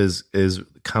some of his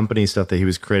company stuff that he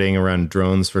was creating around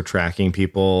drones for tracking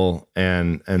people,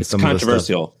 and it's some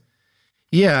controversial. Of the stuff.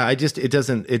 Yeah,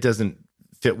 it doesn't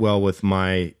fit well with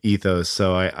my ethos,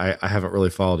 so I haven't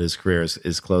really followed his career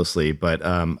as closely, but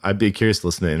I'd be curious to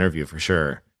listen to the interview for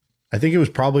sure. I think it was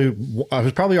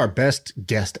probably our best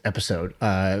guest episode.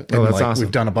 That's awesome.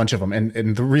 We've done a bunch of them,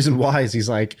 and the reason why is he's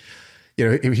like, you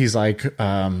know, he's like,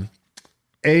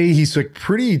 he's like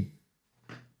pretty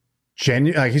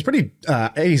genuine. Like he's pretty,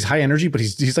 he's high energy, but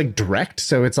he's like direct.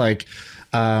 So it's like,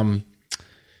 you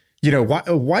know,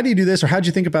 why do you do this, or how'd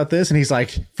you think about this? And he's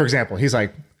like, for example, he's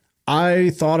like, I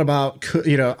thought about,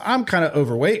 you know, I'm kind of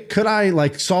overweight. Could I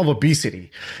like solve obesity?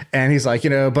 And he's like,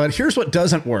 you know, but here's what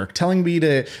doesn't work: telling me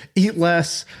to eat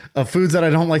less of foods that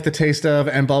I don't like the taste of,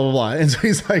 and blah, blah, blah. And so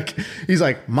he's like,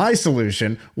 my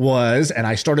solution was, and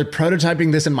I started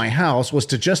prototyping this in my house, was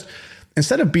to just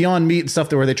instead of Beyond Meat and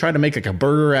stuff where they try to make like a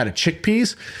burger out of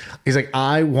chickpeas, he's like,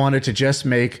 I wanted to just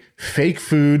make fake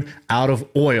food out of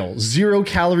oil,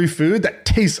 0-calorie food that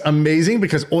tastes amazing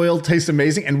because oil tastes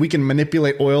amazing, and we can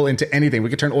manipulate oil into anything. We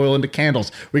could turn oil into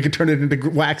candles. We could turn it into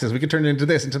waxes. We could turn it into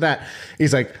this, into that.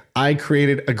 He's like, I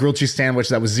created a grilled cheese sandwich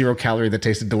that was 0-calorie that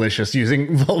tasted delicious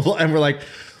using Volvo. And we're like,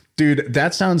 dude,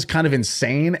 that sounds kind of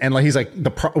insane. And like, he's like,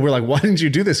 we're like, why didn't you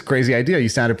do this crazy idea? You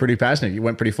sounded pretty passionate. You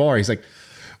went pretty far. He's like,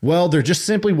 well, there just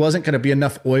simply wasn't going to be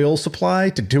enough oil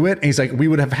supply to do it. And he's like, we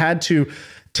would have had to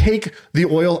take the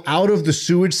oil out of the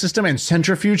sewage system and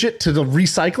centrifuge it to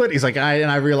recycle it. He's like,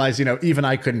 I realized, even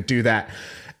I couldn't do that.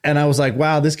 And I was like,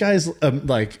 wow, this guy's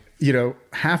like,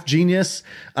 half genius,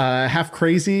 half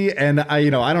crazy. And I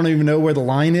don't even know where the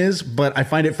line is, but I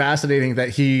find it fascinating that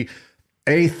he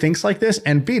A, thinks like this,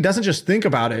 and B, doesn't just think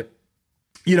about it.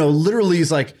 Literally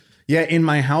he's like, yeah, in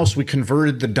my house, we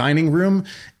converted the dining room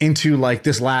into like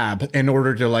this lab in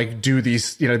order to like do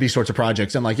these, these sorts of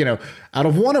projects. And like, out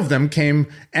of one of them came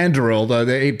Anduril,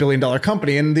 the $8 billion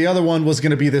company. And the other one was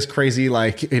going to be this crazy,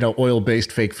 like,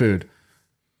 oil-based fake food.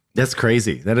 That's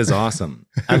crazy. That is awesome.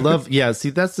 I love,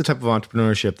 see, that's the type of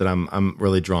entrepreneurship that I'm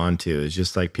really drawn to, is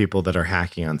just like people that are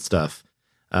hacking on stuff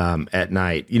at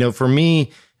night. For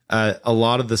me, a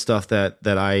lot of the stuff that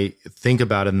I think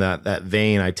about in that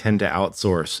vein, I tend to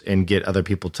outsource and get other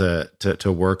people to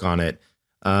work on it.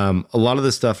 A lot of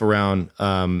the stuff around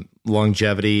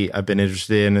longevity, I've been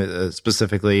interested in,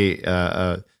 specifically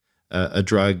a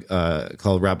drug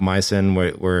called rapamycin,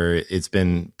 where it's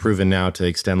been proven now to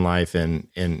extend life in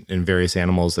various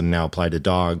animals and now applied to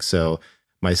dogs. So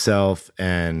myself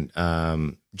and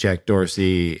Jack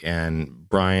Dorsey and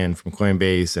Brian from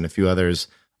Coinbase and a few others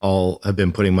all have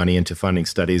been putting money into funding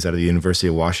studies out of the University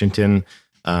of Washington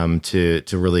to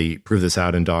really prove this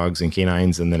out in dogs and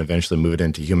canines, and then eventually move it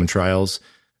into human trials.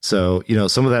 So,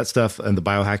 some of that stuff and the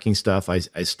biohacking stuff, I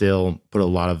still put a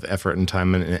lot of effort and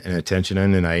time and attention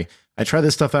in, and I try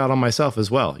this stuff out on myself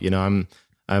as well.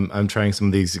 I'm trying some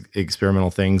of these experimental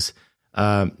things,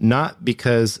 not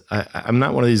because I'm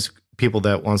not one of these people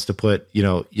that wants to put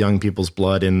young people's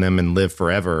blood in them and live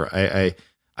forever.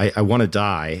 I want to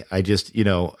die. I just,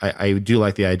 I do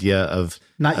like the idea of,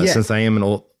 not yet. Since I am an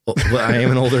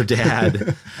older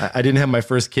dad. I didn't have my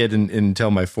first kid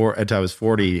until I was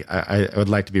 40. I would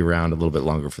like to be around a little bit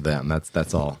longer for them.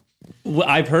 That's all. Well,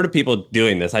 I've heard of people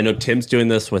doing this. I know Tim's doing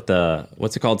this with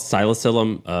what's it called?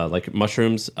 Psilocybin, like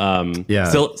mushrooms.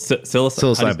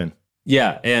 Psilocybin.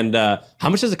 Yeah. And how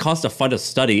much does it cost to fund a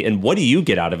study? And what do you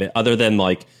get out of it other than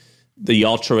like the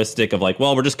altruistic of like,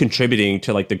 well, we're just contributing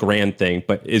to like the grand thing,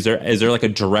 but is there like a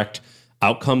direct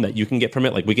outcome that you can get from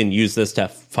it? Like, we can use this to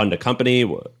fund a company?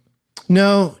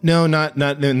 No,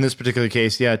 not in this particular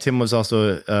case. Yeah, Tim was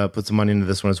also put some money into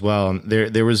this one as well.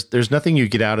 There's nothing you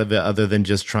get out of it other than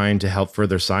just trying to help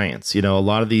further science. A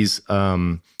lot of these,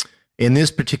 in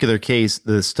this particular case,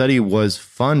 the study was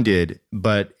funded,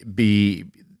 but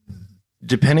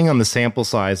depending on the sample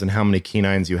size and how many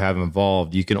canines you have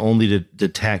involved, you can only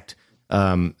detect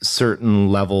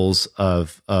certain levels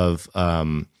of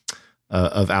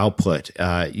output.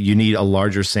 You need a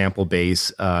larger sample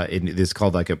base. It's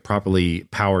called like a properly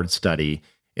powered study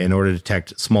in order to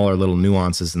detect smaller little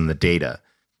nuances in the data.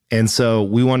 And so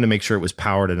we wanted to make sure it was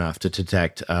powered enough to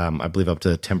detect, I believe, up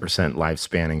to a 10%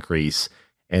 lifespan increase.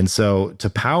 And so to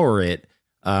power it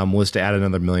was to add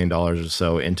another $1 million or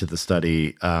so into the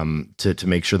study to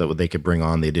make sure that they could bring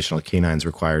on the additional canines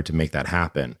required to make that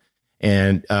happen.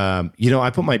 And I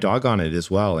put my dog on it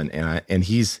as well, and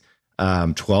he's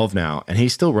 12 now, and he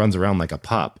still runs around like a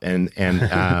pup. And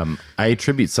I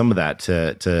attribute some of that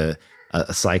to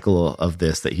a cycle of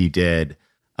this that he did.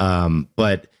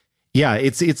 But yeah,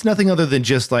 it's nothing other than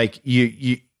just like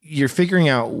you're figuring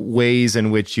out ways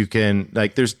in which you can,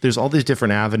 like, there's all these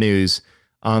different avenues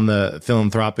on the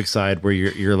philanthropic side where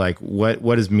you're like,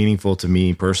 what is meaningful to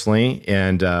me personally?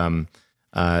 And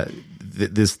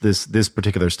this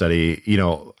particular study,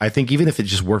 I think even if it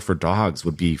just worked for dogs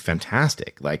would be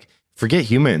fantastic. Like, forget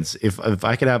humans. If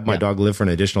I could have my dog live for an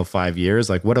additional 5 years,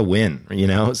 like, what a win,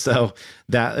 So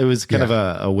that it was kind of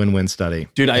a win-win study.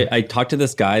 Dude, I talked to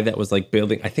this guy that was like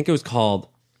building, I think it was called,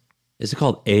 is it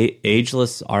called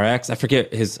Ageless RX? I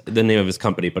forget the name of his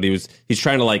company, but he's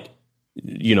trying to like,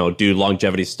 do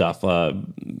longevity stuff,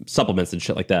 supplements and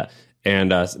shit like that.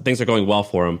 And things are going well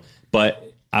for him.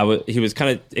 But he was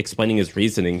kind of explaining his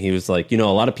reasoning. He was like, a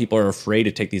lot of people are afraid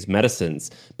to take these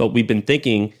medicines, but we've been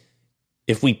thinking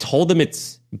if we told them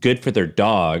it's good for their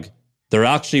dog, they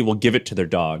actually will give it to their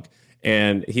dog.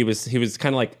 And he was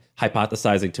kind of like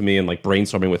hypothesizing to me and like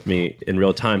brainstorming with me in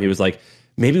real time. He was like,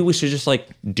 maybe we should just like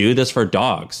do this for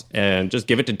dogs and just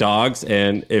give it to dogs.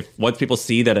 And if once people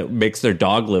see that it makes their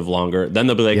dog live longer, then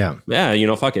they'll be like,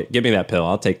 yeah, fuck it. Give me that pill.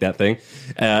 I'll take that thing.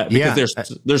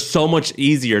 Because there's so much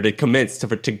easier to convince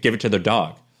to give it to their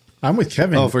dog. I'm with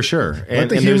Kevin. Oh, for sure. Let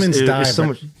the humans die,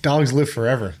 but dogs live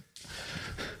forever.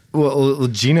 Well,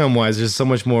 genome-wise, there's so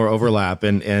much more overlap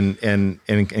and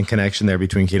connection there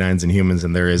between canines and humans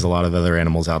than there is a lot of other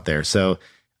animals out there. So,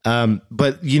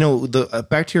 but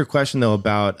back to your question though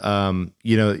about out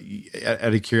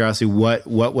of curiosity, what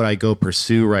would I go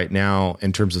pursue right now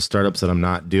in terms of startups that I'm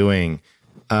not doing?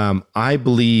 I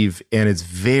believe, and it's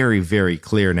very, very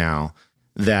clear now,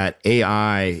 that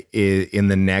AI in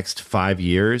the next 5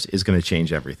 years is going to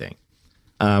change everything.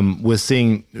 With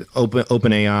seeing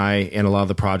OpenAI and a lot of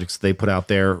the projects they put out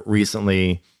there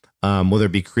recently, whether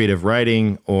it be creative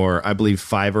writing or I believe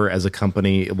Fiverr as a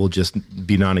company, it will just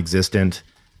be non-existent.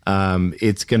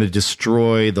 It's going to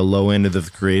destroy the low end of the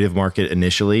creative market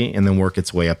initially and then work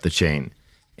its way up the chain.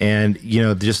 And,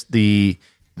 just the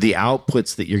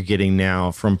outputs that you're getting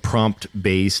now from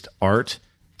prompt-based art,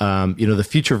 the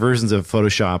future versions of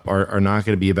Photoshop are not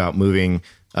going to be about moving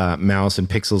mouse and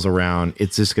pixels around.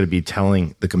 It's just going to be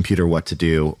telling the computer what to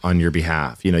do on your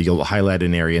behalf. You'll highlight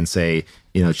an area and say,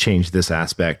 change this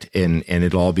aspect, and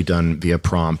it'll all be done via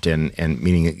prompt and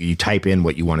meaning you type in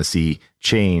what you want to see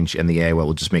change, and the AI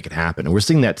will just make it happen. And we're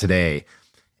seeing that today.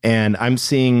 And I'm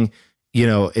seeing,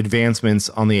 advancements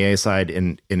on the AI side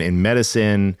in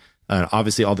medicine,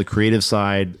 obviously all the creative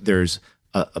side. There's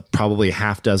probably a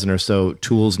half dozen or so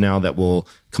tools now that will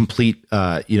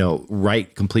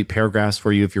write complete paragraphs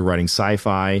for you. If you're writing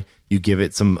sci-fi, you give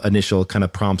it some initial kind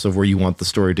of prompts of where you want the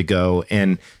story to go.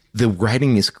 And the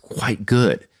writing is quite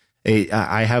good.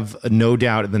 I have no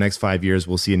doubt in the next 5 years,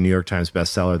 we'll see a New York Times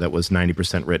bestseller that was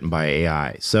 90% written by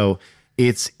AI. So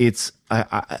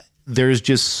there's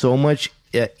just so much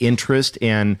interest,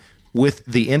 and with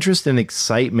the interest and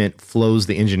excitement flows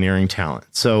the engineering talent.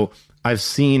 So I've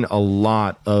seen a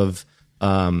lot of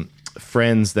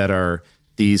friends that are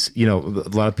these, a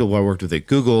lot of people I worked with at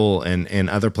Google and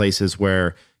other places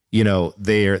where,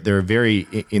 they're very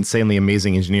insanely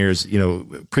amazing engineers,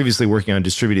 previously working on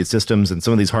distributed systems and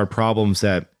some of these hard problems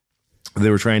that they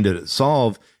were trying to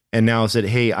solve, and now said,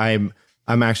 hey, I'm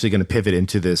actually going to pivot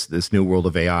into this new world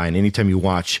of AI. And anytime you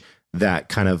watch that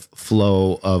kind of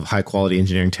flow of high quality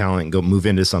engineering talent go move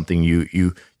into something,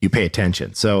 you pay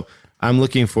attention. So I'm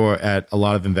looking at a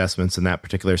lot of investments in that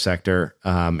particular sector,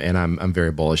 and I'm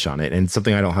very bullish on it. And it's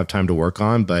something I don't have time to work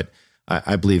on, but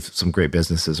I believe some great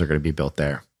businesses are going to be built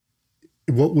there.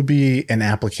 What would be an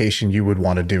application you would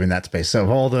want to do in that space? So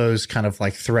all those kind of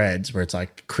like threads where it's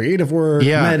like creative work,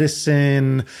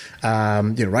 medicine,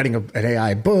 writing an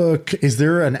AI book. Is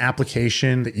there an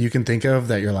application that you can think of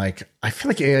that you're like, I feel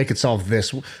like AI could solve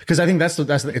this? Because I think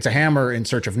it's a hammer in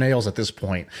search of nails at this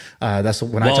point. That's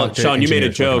when I talk to Sean, you made a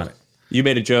joke. You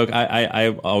made a joke.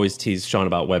 I always tease Sean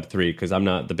about Web3 because I'm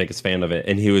not the biggest fan of it.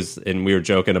 And we were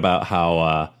joking about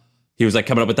how he was like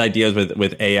coming up with ideas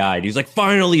with AI. And he was like,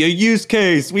 finally, a use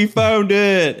case. We found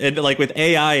it. And like with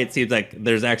AI, it seems like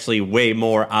there's actually way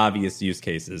more obvious use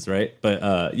cases, right? But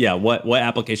what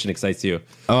application excites you?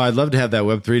 Oh, I'd love to have that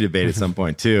Web3 debate at some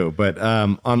point too. But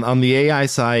on the AI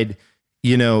side,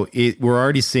 we're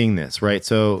already seeing this, right?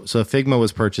 So Figma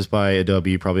was purchased by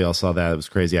Adobe. You probably all saw that. It was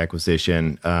a crazy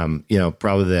acquisition.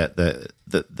 Probably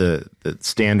the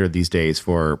standard these days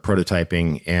for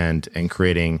prototyping and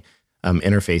creating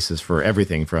interfaces for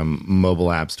everything from mobile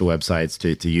apps to websites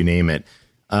to you name it.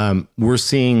 We're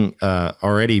seeing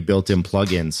already built-in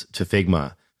plugins to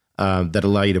Figma that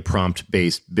allow you to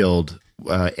prompt-based build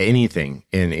anything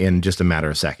in just a matter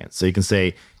of seconds. So you can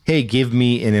say, hey, give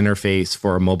me an interface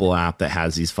for a mobile app that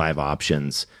has these 5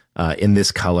 options in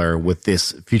this color with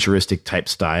this futuristic type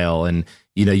style. And,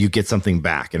 you get something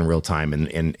back in real time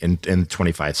in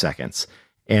 25 seconds.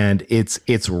 And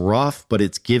it's rough, but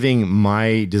it's giving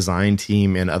my design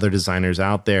team and other designers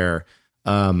out there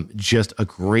just a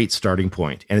great starting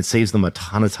point. And it saves them a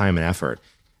ton of time and effort.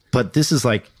 But this is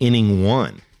like inning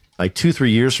 1. Like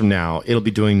 2-3 years from now, it'll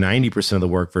be doing 90% of the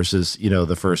work versus,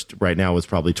 the first right now was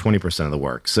probably 20% of the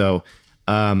work. So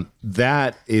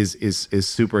that is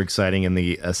super exciting. And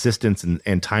the assistance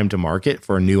and time to market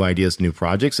for new ideas, new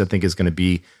projects, I think is going to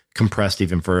be compressed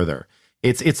even further.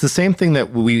 It's the same thing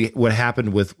that what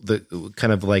happened with the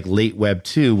kind of like late Web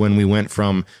 2 when we went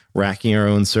from racking our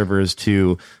own servers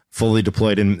to fully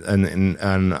deployed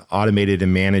and automated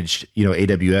and managed,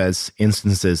 AWS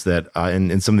instances that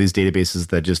and some of these databases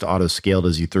that just auto scaled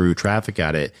as you threw traffic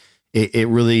at it. It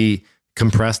really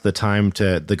compress the time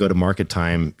to the go to market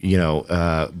time,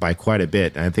 by quite a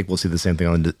bit. And I think we'll see the same thing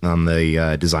on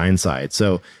the design side.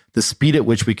 So the speed at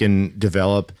which we can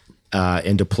develop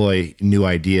and deploy new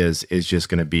ideas is just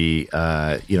going to be,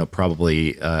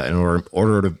 probably an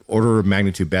order of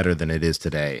magnitude better than it is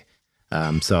today.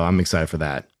 So I'm excited for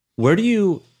that. Where do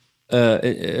you?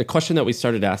 A question that we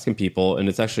started asking people, and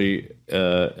it's actually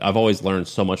I've always learned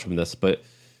so much from this, but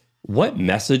what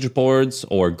message boards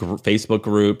or Facebook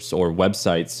groups or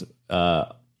websites,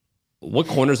 what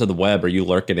corners of the web are you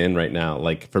lurking in right now?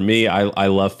 Like for me, I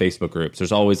love Facebook groups.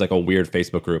 There's always like a weird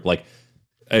Facebook group. Like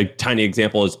a tiny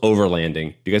example is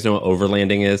overlanding. Do you guys know what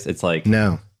overlanding is? It's like,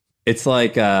 no, it's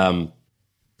like,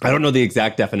 I don't know the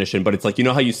exact definition, but it's like, you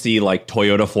know how you see like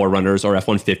Toyota 4Runners or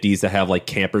F-150s that have like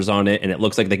campers on it, and it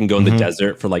looks like they can go in the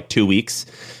desert for like 2 weeks.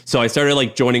 So I started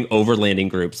like joining overlanding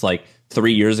groups like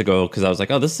 3 years ago because I was like,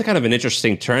 oh, this is kind of an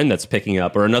interesting trend that's picking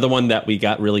up. Or another one that we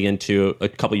got really into a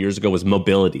couple years ago was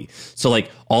mobility. So like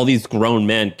all these grown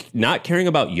men not caring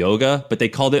about yoga, but they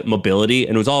called it mobility,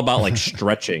 and it was all about like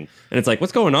stretching. And it's like,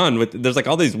 what's going on with? There's like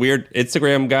all these weird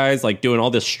Instagram guys like doing all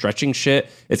this stretching shit.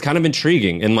 It's kind of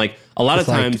intriguing, and like a lot of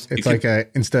times it's like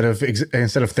instead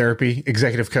of therapy,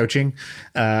 executive coaching.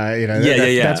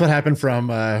 That's what happened from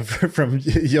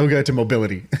yoga to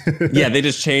mobility. Yeah, they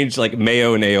just changed like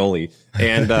mayo and aioli,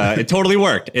 and it totally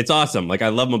worked. It's awesome. Like I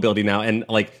love mobility now, and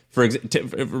like for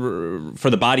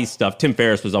the body stuff, Tim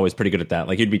Ferriss was always pretty good at that.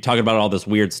 Like he'd be talking about all this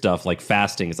weird stuff like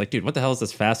fasting. It's like, dude, what the hell is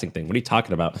this fasting thing? What are you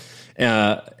talking about?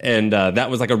 And that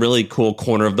was like a really cool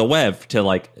corner of the web to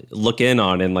like look in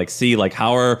on and like see like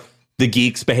how are the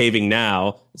geeks behaving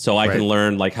now, so I can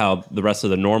learn like how the rest of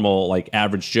the normal like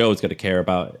average Joe is going to care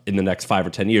about in the next 5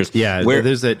 or 10 years. Yeah,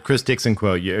 there's that Chris Dixon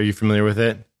quote. Are you familiar with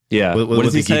it? Yeah. What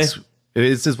does he say?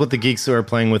 It's just what the geeks are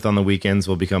playing with on the weekends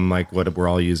will become like what we're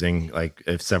all using like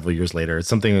several years later. It's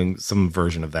some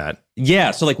version of that.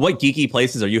 Yeah. So like what geeky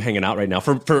places are you hanging out right now?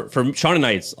 For Sean and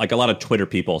I, it's like a lot of Twitter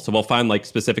people. So we'll find like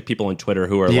specific people on Twitter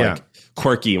who are like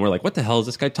quirky, and we're like, what the hell is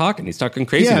this guy talking? He's talking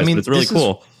craziness, but it's really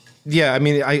cool. Yeah, I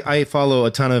mean, I follow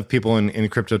a ton of people in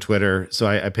crypto Twitter, so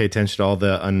I pay attention to all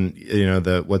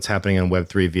the what's happening on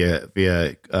Web3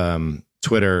 via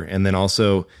Twitter, and then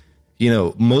also,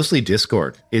 mostly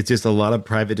Discord. It's just a lot of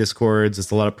private Discords.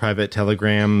 It's a lot of private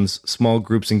Telegrams, small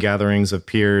groups and gatherings of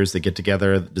peers that get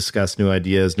together, discuss new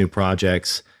ideas, new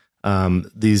projects.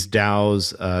 These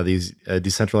DAOs, these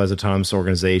decentralized autonomous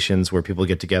organizations where people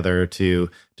get together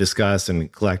to discuss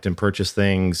and collect and purchase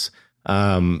things.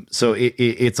 So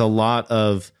it's a lot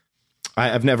of,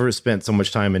 I've never spent so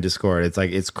much time in Discord. It's like,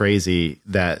 it's crazy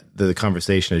that the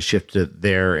conversation has shifted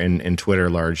there in Twitter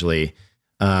largely.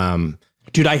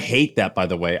 Dude, I hate that, by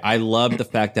the way. I love the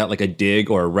fact that like a Dig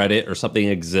or a Reddit or something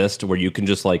exists where you can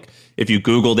just like, if you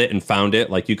Googled it and found it,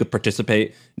 like you could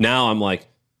participate. Now I'm like,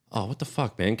 oh, what the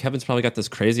fuck, man? Kevin's probably got this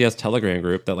crazy ass Telegram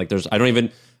group that like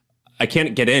I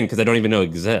can't get in because I don't even know it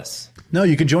exists. No,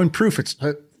 you can join Proof. It's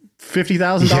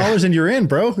 $50,000 and you're in,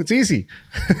 bro. It's easy.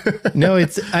 No,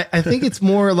 I think it's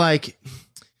more like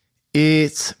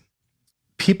it's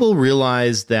people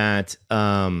realize that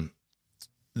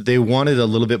they wanted a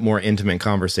little bit more intimate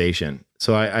conversation.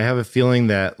 So I have a feeling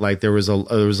that like there was a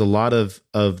lot of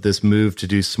this move to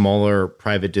do smaller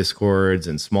private Discords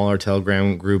and smaller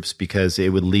Telegram groups because it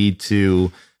would lead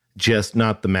to just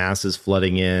not the masses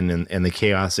flooding in and the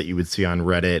chaos that you would see on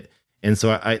Reddit. And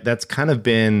so that's kind of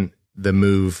been the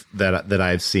move that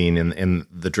I've seen and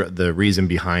the reason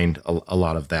behind a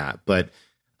lot of that. But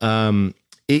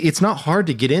it's not hard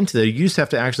to get into that. You just have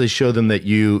to actually show them that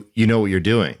you know what you're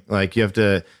doing. Like you have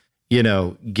to,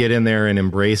 get in there and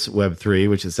embrace Web3,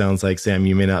 which it sounds like, Sam,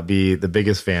 you may not be the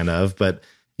biggest fan of, but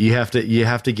you have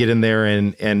to get in there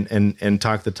and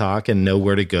talk the talk and know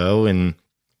where to go. And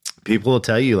people will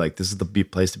tell you like, this is the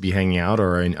place to be hanging out,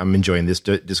 or I'm enjoying this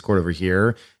Discord over here,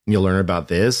 and you'll learn about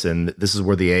this. And this is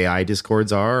where the AI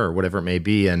Discords are, or whatever it may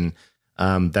be. And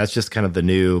that's just kind of the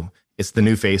new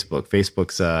Facebook.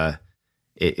 Facebook's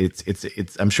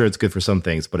it's I'm sure it's good for some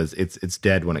things, but it's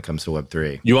dead when it comes to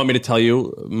Web3. You want me to tell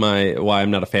you why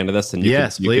I'm not a fan of this? And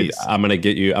please. I'm gonna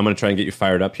try and get you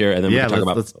fired up here, and then we can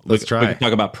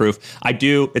talk about Proof. I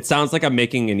do. It sounds like I'm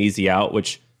making an easy out,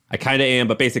 which I kind of am,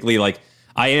 but basically, like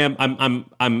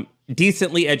I'm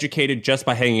decently educated just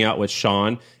by hanging out with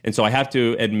Sean, and so I have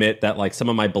to admit that like some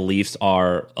of my beliefs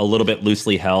are a little bit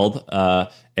loosely held,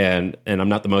 and I'm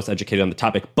not the most educated on the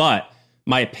topic, but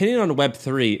my opinion on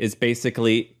Web3 is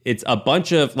basically it's a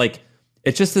bunch of like,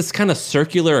 it's just this kind of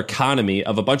circular economy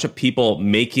of a bunch of people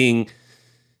making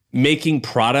making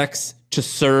products to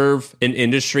serve an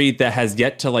industry that has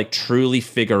yet to like truly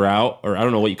figure out, or I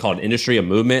don't know what you call it, an industry, a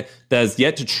movement that has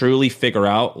yet to truly figure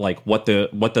out like what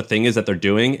the thing is that they're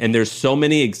doing. And there's so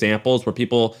many examples where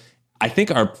people, I think,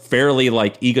 are fairly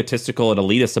like egotistical and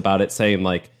elitist about it, saying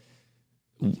like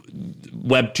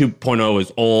Web 2.0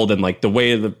 is old and like the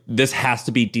way this has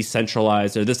to be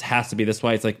decentralized or this has to be this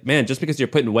way. It's like, man, just because you're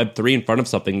putting Web 3 in front of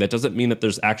something, that doesn't mean that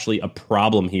there's actually a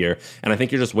problem here. And I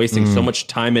think you're just wasting so much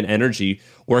time and energy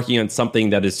working on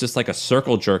something that is just like a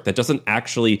circle jerk that doesn't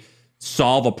actually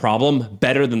solve a problem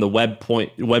better than the Web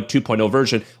 2.0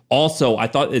 version. Also, I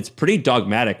thought it's pretty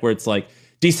dogmatic where it's like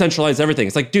decentralize everything.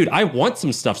 It's like, dude, I want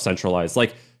some stuff centralized.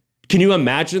 Like, can you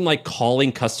imagine like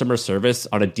calling customer service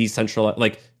on a decentralized,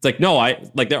 like, it's like, no,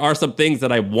 there are some things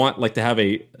that I want like to have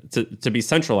to be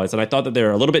centralized. And I thought that they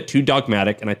were a little bit too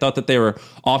dogmatic. And I thought that they were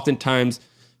oftentimes,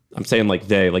 I'm saying like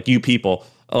you people,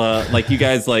 like you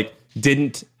guys like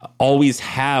didn't always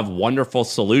have wonderful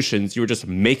solutions. You were just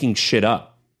making shit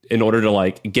up in order to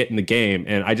like get in the game.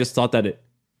 And I just thought that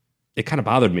it kind of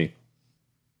bothered me.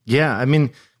 Yeah. I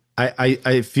mean,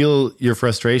 I feel your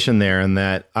frustration there, and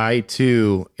that I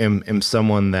too am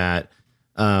someone that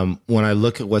when I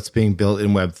look at what's being built in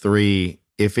Web3,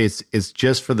 if it's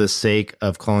just for the sake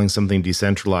of calling something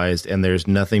decentralized and there's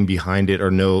nothing behind it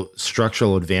or no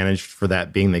structural advantage for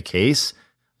that being the case,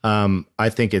 I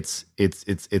think it's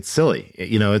silly.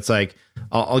 You know, it's like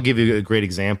I'll give you a great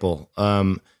example.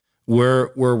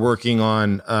 We're working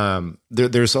on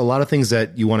there's a lot of things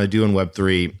that you want to do in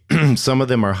Web3. Some of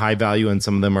them are high value and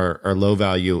some of them are low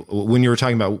value. When you were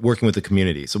talking about working with the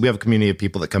community, so we have a community of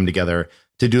people that come together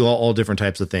to do all different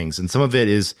types of things, and some of it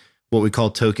is what we call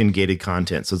token gated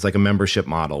content. So it's like a membership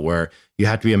model where you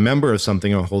have to be a member of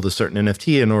something or hold a certain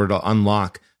NFT in order to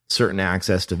unlock certain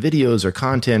access to videos or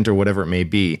content or whatever it may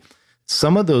be.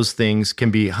 Some of those things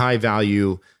can be high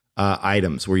value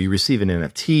items where you receive an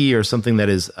NFT or something that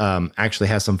is actually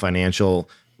has some financial,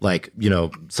 like, you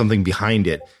know, something behind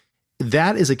it.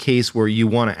 That is a case where you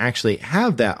want to actually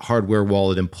have that hardware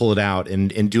wallet and pull it out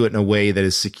and do it in a way that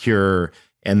is secure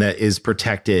and that is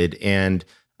protected. And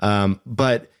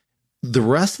but the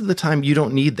rest of the time, you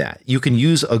don't need that. You can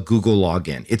use a Google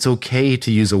login. It's okay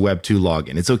to use a Web2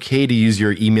 login. It's okay to use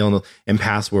your email and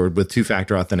password with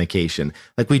two-factor authentication.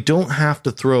 Like, we don't have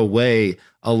to throw away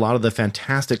a lot of the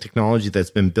fantastic technology that's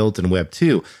been built in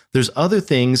Web2. There's other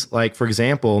things like, for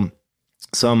example,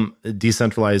 some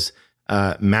decentralized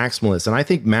maximalists. And I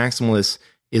think maximalist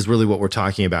is really what we're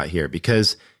talking about here,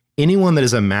 because anyone that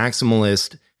is a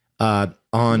maximalist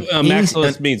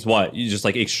maximalist means what? You just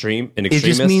like an extremist? It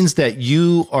just means that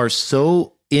you are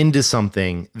so into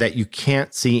something that you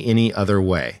can't see any other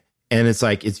way. And it's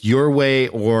like, it's your way,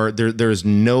 or there's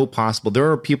no possible. There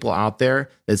are people out there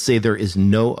that say there is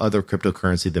no other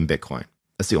cryptocurrency than Bitcoin.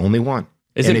 That's the only one.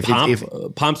 Isn't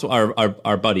Pomp's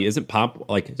our buddy? Isn't Pomp,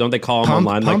 like, don't they call him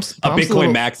online Pomp's a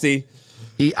Bitcoin maxi?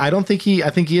 I think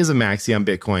he is a maxi on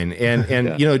Bitcoin. And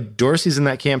yeah. You know, Dorsey's in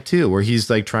that camp too, where he's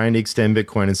like trying to extend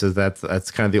Bitcoin and says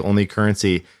that's kind of the only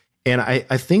currency. And I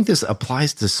think this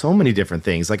applies to so many different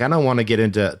things. Like, I don't want to get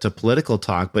into political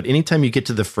talk, but anytime you get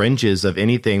to the fringes of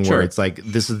anything where it's like,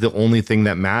 this is the only thing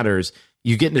that matters,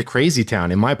 you get into crazy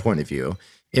town, in my point of view.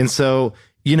 And so,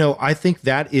 you know, I think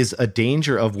that is a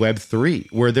danger of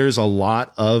Web3, where there's a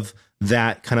lot of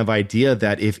that kind of idea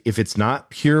that if it's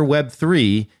not pure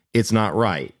Web3, it's not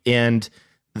right. And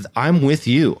I'm with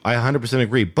you. I 100%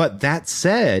 agree. But that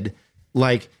said,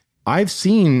 like, I've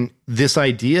seen this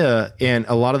idea and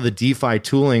a lot of the DeFi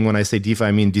tooling. When I say DeFi,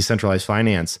 I mean decentralized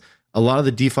finance. A lot of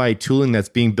the DeFi tooling that's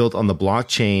being built on the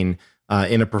blockchain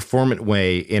in a performant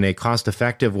way, in a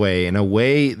cost-effective way, in a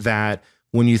way that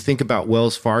when you think about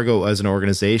Wells Fargo as an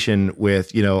organization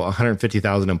with, you know,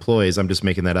 150,000 employees, I'm just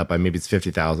making that up. Maybe it's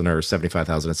 50,000 or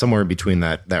 75,000. It's somewhere in between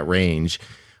that range,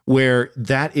 where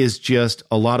that is just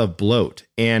a lot of bloat.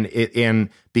 And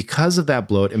because of that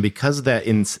bloat and because of that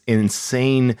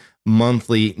insane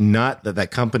monthly nut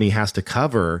that company has to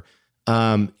cover,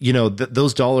 you know,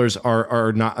 those dollars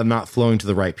are not flowing to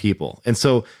the right people. And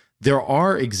so there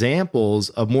are examples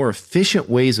of more efficient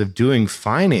ways of doing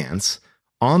finance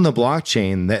on the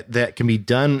blockchain that can be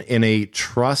done in a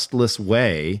trustless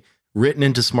way, written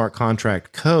into smart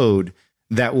contract code,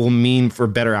 that will mean for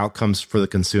better outcomes for the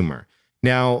consumer.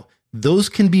 Now, those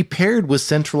can be paired with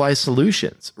centralized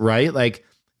solutions, right? Like,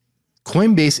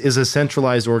 Coinbase is a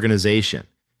centralized organization.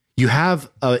 You have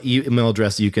an email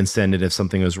address you can send it if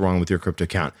something is wrong with your crypto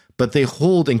account, but they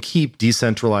hold and keep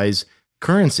decentralized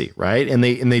currency, right? And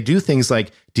they do things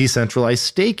like decentralized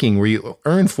staking, where you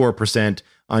earn 4%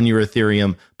 on your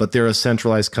Ethereum, but they're a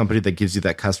centralized company that gives you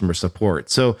that customer support.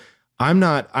 So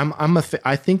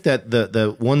I think that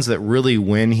the ones that really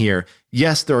win here,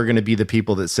 yes, there are going to be the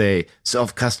people that say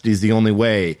self-custody is the only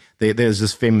way. There's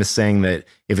this famous saying that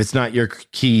if it's not your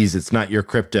keys, it's not your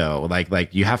crypto.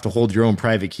 Like you have to hold your own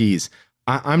private keys.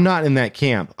 I'm not in that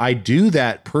camp. I do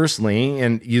that personally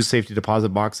and use safety deposit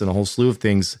box and a whole slew of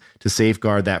things to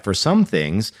safeguard that for some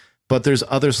things. But there's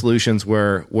other solutions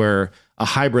where a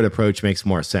hybrid approach makes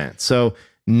more sense. So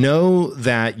know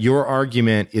that your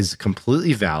argument is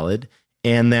completely valid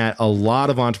and that a lot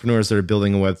of entrepreneurs that are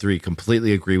building a Web3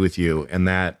 completely agree with you, and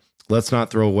that let's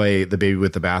not throw away the baby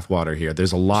with the bathwater here.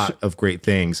 There's a lot of great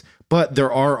things, but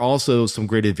there are also some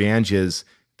great advantages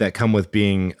that come with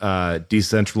being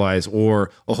decentralized,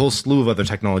 or a whole slew of other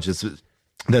technologies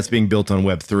that's being built on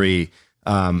Web3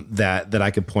 that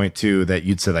I could point to that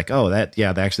you'd say like, oh,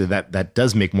 that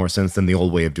does make more sense than the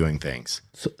old way of doing things.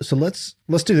 So let's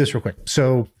do this real quick.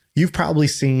 So you've probably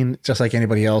seen, just like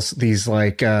anybody else, these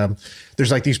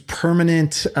there's like these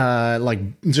permanent,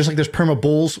 just like there's perma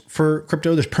bulls for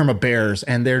crypto, there's perma bears,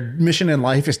 and their mission in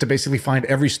life is to basically find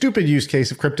every stupid use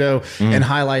case of crypto and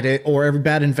highlight it, or every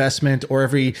bad investment, or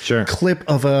every clip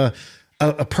of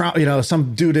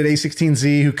some dude at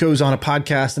A16Z who goes on a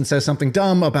podcast and says something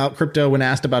dumb about crypto when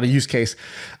asked about a use case.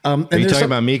 And are you talking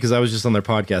about me? Because I was just on their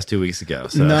podcast 2 weeks ago.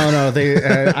 So. No,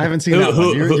 I haven't seen that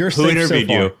one. You're who interviewed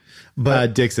so you?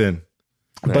 But Dixon.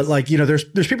 But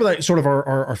there's people that sort of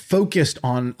are focused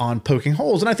on poking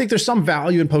holes, and I think there's some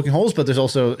value in poking holes, but there's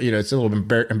also, it's a little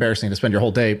bit embarrassing to spend your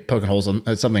whole day poking holes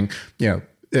on something,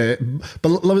 but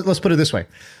let's put it this way.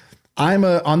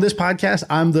 On this podcast,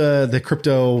 I'm the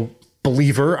crypto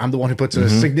believer. I'm the one who puts a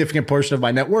significant portion of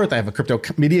my net worth. I have a crypto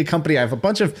media company. I have a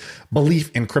bunch of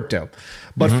belief in crypto,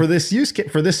 but for this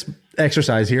for this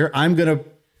exercise here, I'm going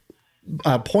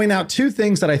to point out two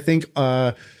things that I think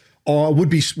would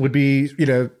be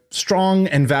strong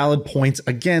and valid points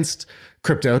against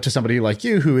crypto to somebody like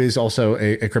you who is also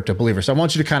a crypto believer. So I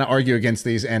want you to kind of argue against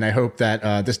these, and I hope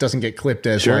that this doesn't get clipped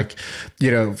as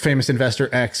famous investor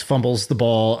X fumbles the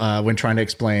ball when trying to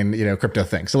explain crypto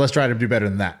things. So let's try to do better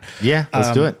than that. Yeah,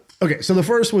 let's do it. Okay, so the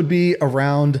first would be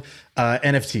around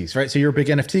NFTs, right? So you're a big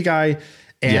NFT guy,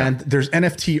 and there's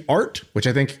NFT art, which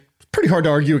I think is pretty hard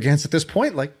to argue against at this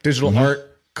point, like digital art.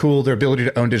 Cool, their ability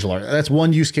to own digital art. That's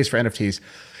one use case for NFTs.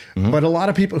 But a lot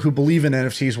of people who believe in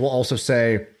NFTs will also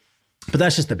say, but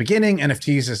that's just the beginning.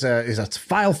 NFTs is a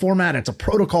file format. It's a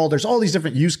protocol. There's all these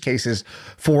different use cases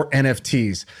for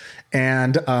NFTs.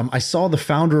 And I saw the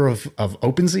founder of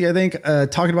OpenSea, I think,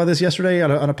 talking about this yesterday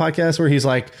on a podcast where he's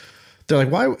like, they're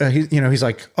like, why? He's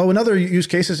like, oh, another use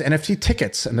case is NFT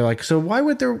tickets. And they're like, so why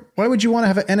would you want to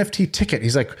have an NFT ticket?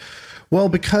 He's like, well,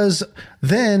 because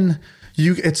then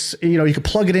you could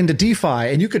plug it into DeFi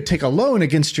and you could take a loan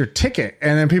against your ticket.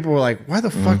 And then people were like, why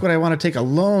the fuck would I want to take a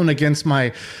loan against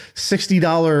my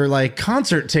 $60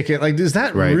 concert ticket? Like, is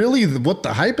that really what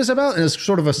the hype is about? And it's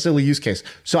sort of a silly use case.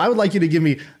 So I would like you to give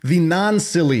me the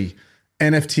non-silly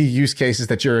NFT use cases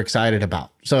that you're excited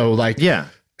about. So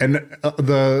and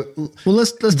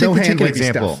let's take the ticket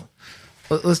example.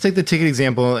 Let's take the ticket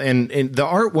example, and the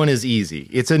art one is easy.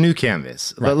 It's a new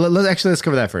canvas. Right. Let's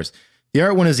cover that first. The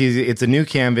art one is easy. It's a new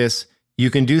canvas. You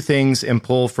can do things and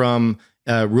pull from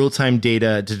real-time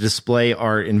data to display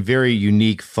art in very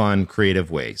unique, fun, creative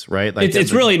ways, right? Like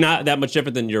it's really not that much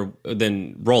different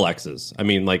than Rolexes. I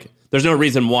mean, there's no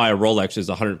reason why a Rolex is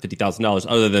 $150,000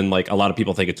 other than a lot of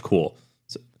people think it's cool.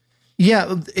 So.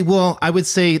 Yeah, well, I would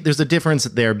say there's a difference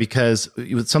there because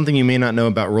something you may not know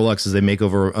about Rolex is they make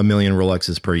over 1 million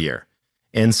Rolexes per year.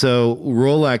 And so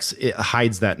Rolex, it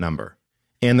hides that number.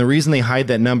 And the reason they hide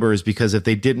that number is because if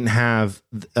they didn't have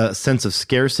a sense of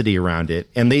scarcity around it,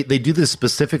 and they do this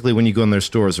specifically when you go in their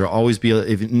stores, there'll always be,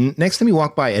 next time you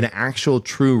walk by an actual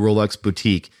true Rolex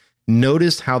boutique,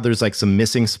 notice how there's some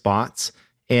missing spots.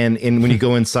 And when you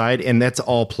go inside, and that's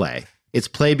all play. It's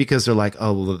play because they're like,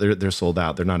 oh, well, they're sold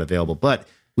out. They're not available. But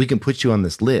we can put you on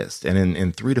this list. And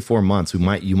in 3 to 4 months, you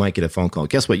might get a phone call.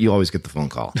 Guess what? You always get the phone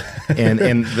call.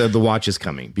 and the watch is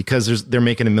coming because they're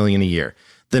making $1 million a year.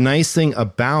 The nice thing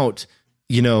about,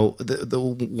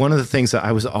 the one of the things that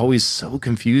I was always so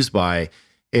confused by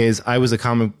is I was a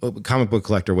comic book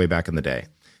collector way back in the day.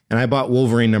 And I bought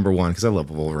Wolverine #1 because I love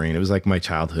Wolverine. It was like my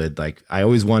childhood. I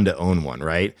always wanted to own one,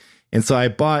 right? And so I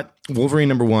bought Wolverine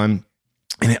 #1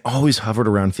 and it always hovered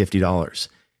around $50.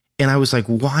 And I was like,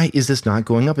 why is this not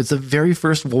going up? It's the very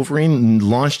first Wolverine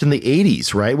launched in the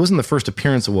 80s, right? It wasn't the first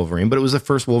appearance of Wolverine, but it was the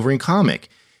first Wolverine comic.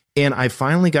 And I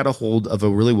finally got a hold of a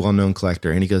really well-known collector,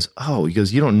 and he goes,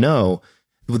 you don't know.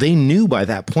 They knew by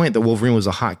that point that Wolverine was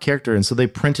a hot character, and so they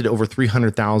printed over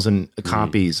 300,000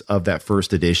 copies of that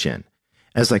first edition.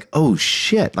 as like, oh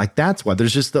shit, like that's why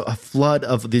there's just a flood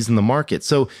of these in the market.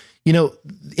 So, you know,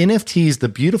 NFTs, the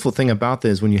beautiful thing about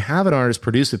this is when you have an artist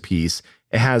produce a piece,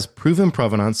 it has proven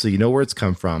provenance, so you know where it's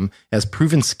come from, it has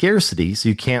proven scarcity, so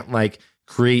you can't like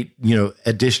create, you know,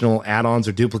 additional add-ons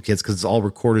or duplicates because it's all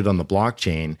recorded on the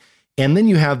blockchain. And then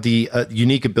you have the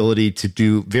unique ability to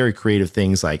do very creative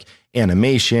things like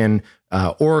animation,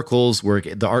 oracles, where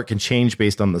the art can change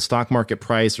based on the stock market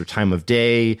price or time of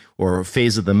day or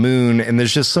phase of the moon. And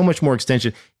there's just so much more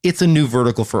extension. It's a new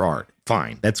vertical for art.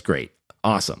 Fine. That's great.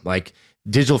 Awesome. Like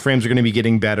digital frames are going to be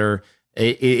getting better.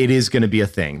 It is going to be a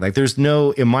thing. Like there's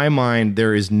no, in my mind,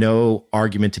 there is no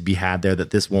argument to be had there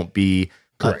that this won't be.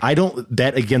 I don't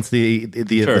bet against the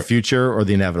future or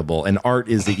the inevitable, and art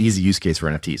is the easy use case for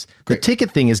NFTs. The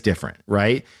ticket thing is different,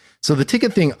 right? So the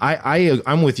ticket thing,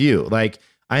 I'm with you. Like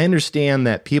I understand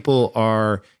that people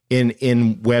are in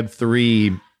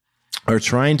Web3 are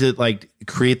trying to like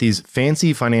create these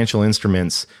fancy financial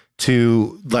instruments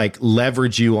to like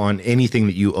leverage you on anything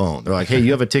that you own. They're like, hey,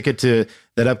 you have a ticket to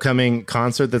that upcoming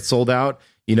concert that's sold out.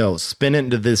 You know, spin it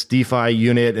into this DeFi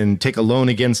unit and take a loan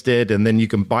against it, and then you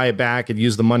can buy it back and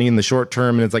use the money in the short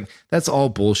term. And it's like, that's all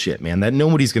bullshit, man. That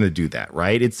nobody's going to do that,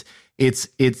 right?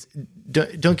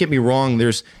 Don't get me wrong.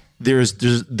 There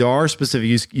are specific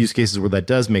use cases where that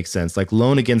does make sense. Like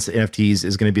loan against NFTs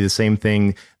is going to be the same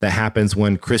thing that happens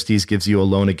when Christie's gives you a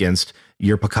loan against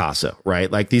your Picasso, right?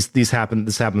 Like this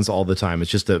happens all the time.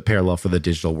 It's just a parallel for the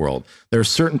digital world. There are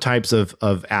certain types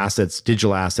of assets,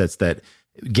 digital assets, that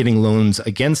getting loans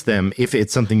against them, if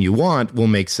it's something you want, will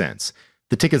make sense.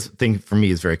 The tickets thing for me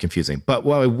is very confusing. But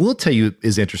what I will tell you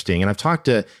is interesting, and I've talked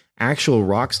to actual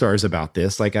rock stars about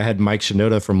this. Like I had Mike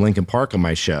Shinoda from Linkin Park on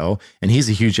my show, and he's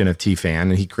a huge NFT fan,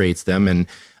 and he creates them. And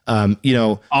you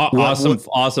know,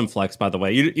 awesome flex, by the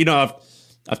way. You know,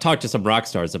 I've talked to some rock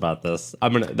stars about this.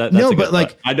 I'm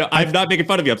not making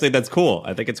fun of you. I'm saying that's cool.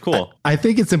 I think it's cool. I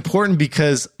think it's important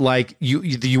because like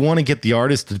you want to get the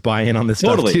artist to buy in on this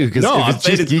stuff too. Because if it's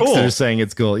just geeks that are saying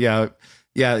it's cool, yeah.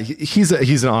 He's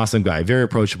an awesome guy, very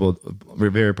approachable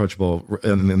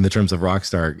in the terms of rock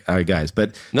star guys.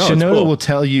 But Shinoda will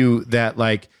tell you that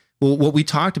like, well, what we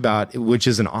talked about, which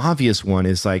is an obvious one,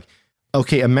 is like,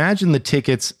 okay, imagine the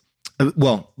tickets.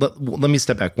 Well, let me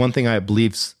step back. One thing I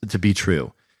believe to be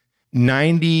true: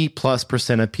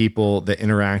 90+% of people that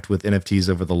interact with NFTs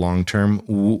over the long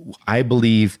term, I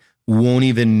believe, won't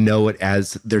even know it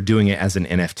as they're doing it as an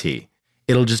NFT.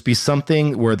 It'll just be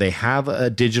something where they have a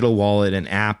digital wallet, an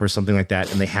app or something like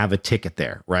that, and they have a ticket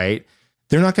there, right?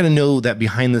 They're not going to know that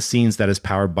behind the scenes that is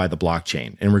powered by the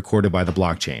blockchain and recorded by the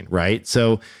blockchain, right?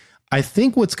 So I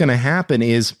think what's going to happen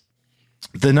is,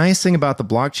 the nice thing about the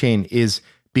blockchain is,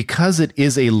 because it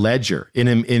is a ledger, an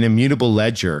immutable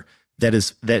ledger, that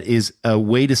is a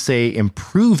way to say,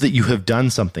 improve that you have done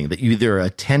something, that you either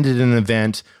attended an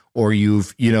event or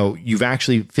you've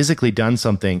actually physically done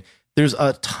something. There's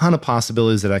a ton of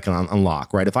possibilities that I can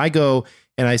unlock, right? If I go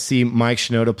and I see Mike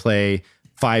Shinoda play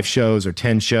 5 shows or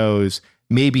 10 shows,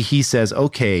 maybe he says,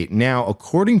 okay, now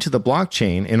according to the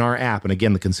blockchain in our app, and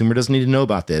again, the consumer doesn't need to know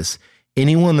about this,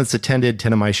 anyone that's attended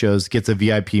 10 of my shows gets a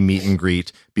VIP meet and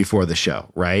greet before the show,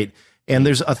 right? And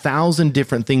there's 1,000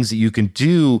 different things that you can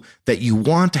do that you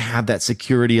want to have that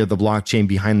security of the blockchain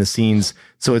behind the scenes.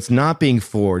 So it's not being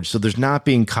forged. So there's not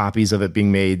being copies of it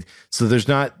being made. So there's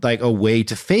not like a way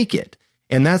to fake it.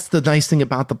 And that's the nice thing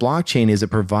about the blockchain, is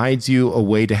it provides you a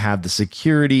way to have the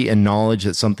security and knowledge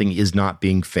that something is not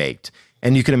being faked.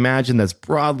 And you can imagine that's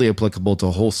broadly applicable to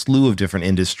a whole slew of different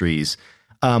industries.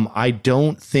 I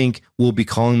don't think we'll be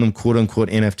calling them quote unquote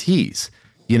NFTs.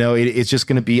 You know, it's just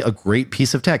going to be a great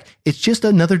piece of tech. It's just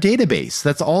another database.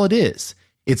 That's all it is.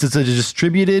 It's a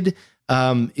distributed,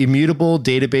 immutable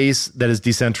database that is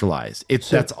decentralized.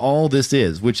 That's all this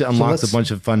is, which unlocks a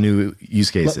bunch of fun new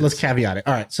use cases. Let's caveat it.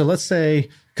 All right. So let's say,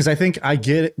 because I think I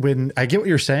get what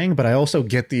you're saying, but I also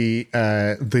get the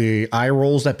eye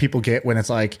rolls that people get when it's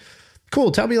like, cool,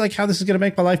 tell me like how this is going to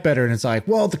make my life better. And it's like,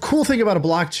 well, the cool thing about a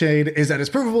blockchain is that it's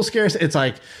provable scarce. It's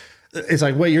like,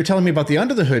 wait, you're telling me about the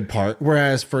under the hood part.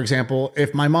 Whereas, for example,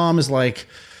 if my mom is like,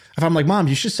 if I'm like, Mom,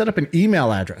 you should set up an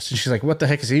email address. And she's like, what the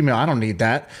heck is email? I don't need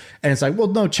that. And it's like, well,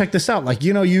 no, check this out. Like,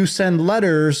 you send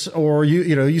letters, or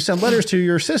you send letters to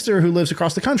your sister who lives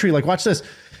across the country. Like, watch this.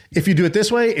 If you do it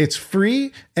this way, it's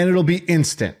free and it'll be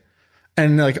instant.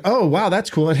 And like, oh, wow, that's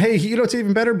cool. And hey, it's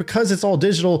even better because it's all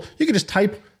digital. You can just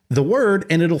type the word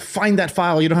and it'll find that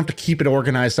file. You don't have to keep it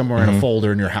organized somewhere in a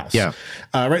folder in your house. Yeah.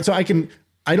 Right. So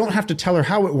I don't have to tell her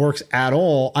how it works at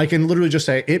all. I can literally just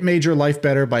say it made your life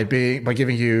better by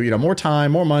giving you, more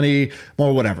time, more money,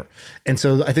 more whatever. And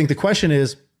so I think the question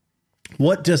is,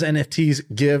 what does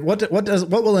NFTs give? What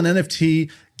will an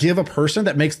NFT give a person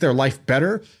that makes their life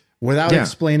better without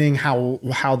explaining how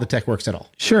the tech works at all?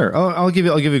 Sure. I'll give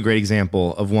you a great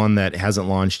example of one that hasn't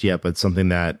launched yet, but something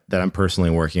that I'm personally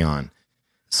working on.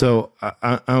 So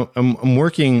I'm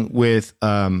working with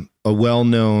a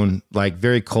well-known, like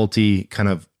very culty kind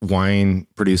of wine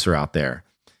producer out there.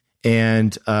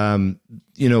 And,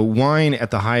 wine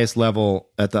at the highest level,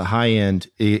 at the high end,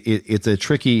 it's a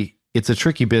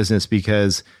tricky business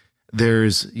because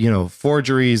there's,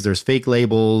 forgeries, there's fake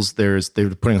labels, they're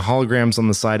putting holograms on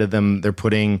the side of them. They're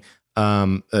putting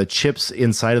chips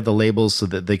inside of the labels so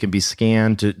that they can be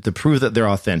scanned to prove that they're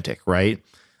authentic, right?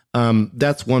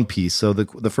 That's one piece. So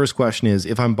the first question is,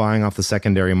 if I'm buying off the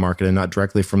secondary market and not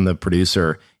directly from the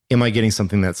producer, am I getting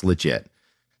something that's legit?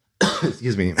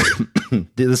 Excuse me.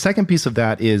 The second piece of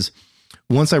that is,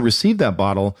 once I receive that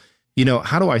bottle,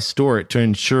 how do I store it to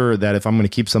ensure that if I'm going to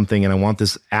keep something and I want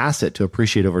this asset to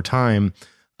appreciate over time,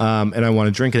 and I want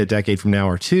to drink it a decade from now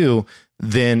or two,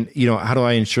 then, how do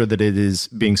I ensure that it is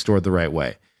being stored the right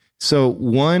way? So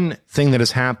one thing that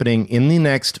is happening in the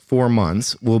next 4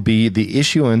 months will be the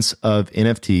issuance of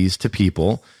NFTs to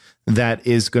people that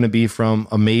is going to be from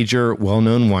a major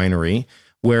well-known winery,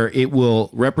 where it will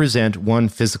represent one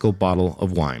physical bottle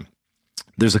of wine.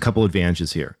 There's a couple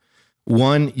advantages here.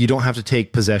 One, you don't have to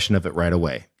take possession of it right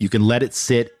away. You can let it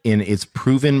sit in its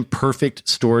proven perfect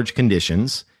storage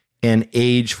conditions and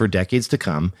age for decades to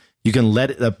come. You can let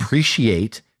it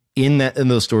appreciate in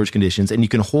those storage conditions, and you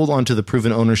can hold on to the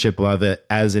proven ownership of it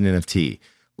as an NFT.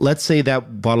 Let's say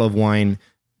that bottle of wine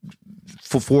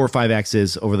for 4 or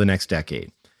 5Xs over the next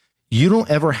decade. You don't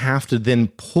ever have to then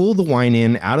pull the wine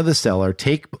in out of the cellar,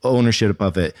 take ownership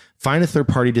of it, find a third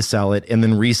party to sell it, and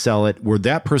then resell it where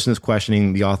that person is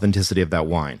questioning the authenticity of that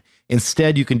wine.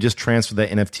 Instead, you can just transfer that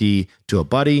NFT to a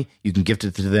buddy. You can gift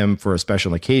it to them for a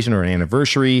special occasion or an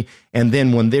anniversary. And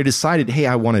then when they decided, hey,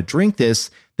 I want to drink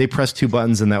this, they press 2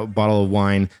 buttons and that bottle of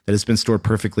wine that has been stored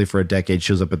perfectly for a decade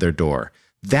shows up at their door.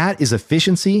 That is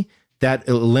efficiency. That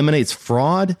eliminates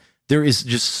fraud. There is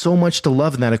just so much to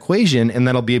love in that equation, and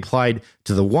that'll be applied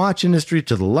to the watch industry,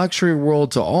 to the luxury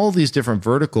world, to all these different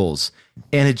verticals.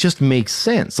 And it just makes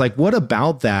sense. Like, what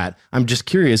about that? I'm just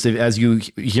curious, if, as you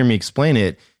hear me explain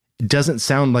it, doesn't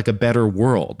sound like a better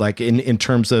world, like in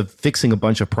terms of fixing a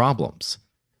bunch of problems.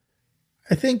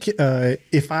 I think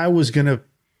if I was gonna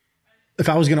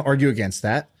argue against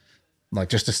that, like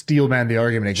just to steel man the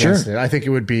argument against it, I think it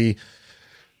would be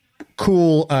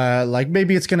cool. Like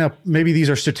maybe these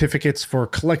are certificates for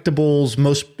collectibles.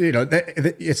 Most,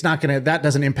 it's not gonna, that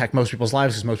doesn't impact most people's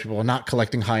lives because most people are not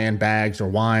collecting high-end bags or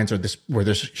wines or this, where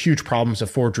there's huge problems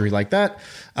of forgery like that.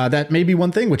 That may be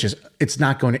one thing, which is it's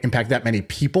not going to impact that many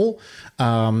people.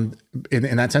 In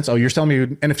that sense, you're telling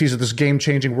me NFTs are this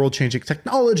game-changing, world-changing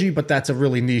technology, but that's a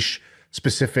really niche,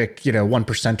 specific,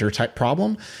 1%er type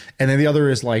problem. And then the other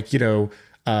is like,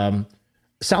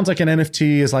 sounds like an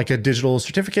NFT is like a digital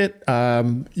certificate.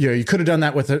 You could have done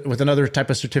that with another type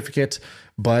of certificate,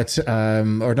 but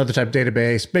or another type of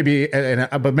database. Maybe,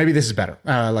 but maybe this is better.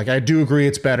 Like I do agree,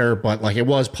 it's better, but like it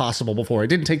was possible before. It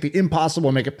didn't take the impossible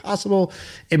and make it possible.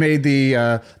 It made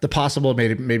the possible, made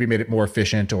it more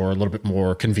efficient or a little bit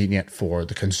more convenient for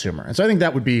the consumer. And so I think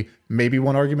that would be maybe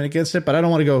one argument against it. But I don't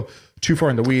want to go too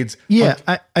far in the weeds. Yeah,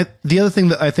 the other thing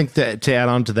that I think that to add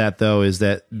on to that though is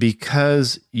that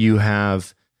because you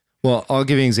have, well, I'll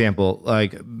give you an example.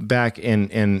 Like back back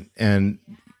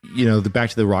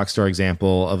to the rock star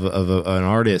example of an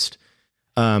artist.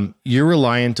 You're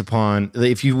reliant upon,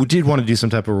 if you did want to do some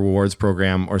type of rewards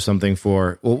program or something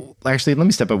for, well, actually, let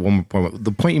me step up one more point.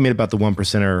 The point you made about the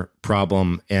 1%er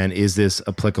problem and is this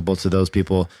applicable to those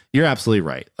people? You're absolutely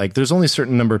right. Like there's only a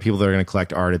certain number of people that are going to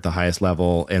collect art at the highest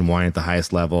level and wine at the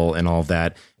highest level and all of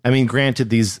that. I mean,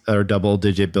 granted, these are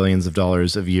double-digit billions of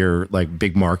dollars a year, like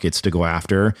big markets to go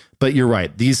after. But you're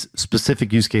right. These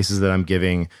specific use cases that I'm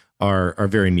giving are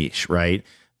very niche, right?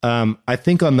 I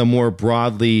think on the more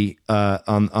broadly,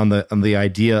 on the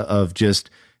idea of just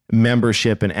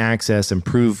membership and access and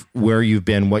prove where you've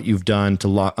been, what you've done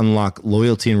to unlock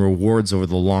loyalty and rewards over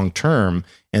the long term,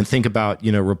 and think about,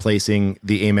 replacing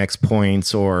the Amex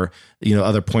points or,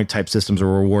 other point type systems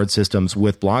or reward systems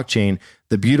with blockchain.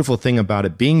 The beautiful thing about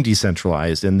it being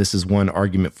decentralized, and this is one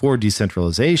argument for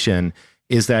decentralization,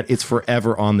 is that it's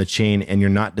forever on the chain and you're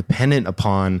not dependent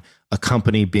upon a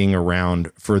company being around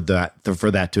for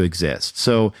that to exist.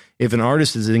 So if an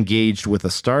artist is engaged with a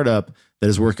startup that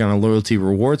is working on a loyalty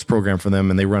rewards program for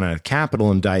them and they run out of capital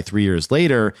and die 3 years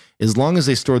later, as long as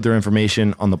they stored their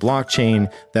information on the blockchain,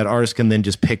 that artist can then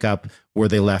just pick up where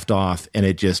they left off and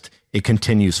it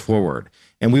continues forward.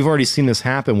 And we've already seen this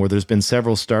happen where there's been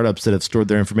several startups that have stored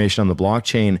their information on the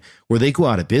blockchain where they go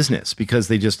out of business because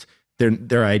they just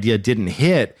their idea didn't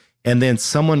hit. And then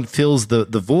someone fills the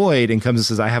void and comes and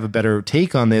says, I have a better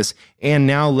take on this. And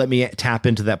now let me tap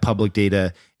into that public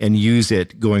data and use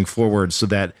it going forward so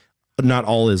that not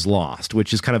all is lost,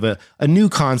 which is kind of a new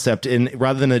concept. And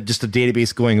rather than just a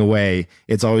database going away,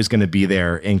 it's always going to be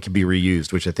there and can be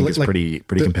reused, which I think is pretty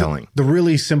compelling. The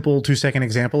really simple 2-second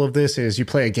example of this is you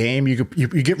play a game, you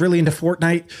get really into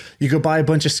Fortnite, you go buy a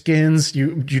bunch of skins,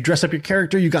 you dress up your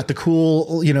character, you got the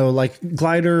cool, like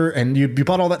glider, and you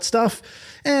bought all that stuff.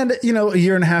 And, a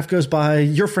year and a half goes by,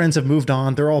 your friends have moved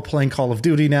on. They're all playing Call of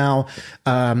Duty now.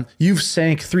 You've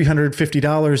sank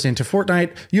 $350 into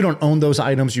Fortnite. You don't own those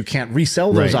items. You can't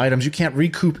resell those items. You can't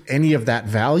recoup any of that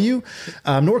value,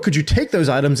 nor could you take those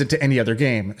items into any other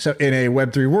game. So in a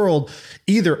Web3 world,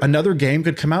 either another game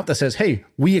could come out that says, hey,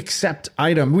 we accept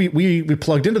item. We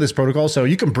plugged into this protocol, so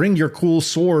you can bring your cool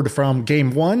sword from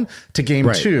game 1 to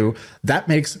game 2. That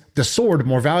makes the sword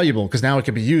more valuable because now it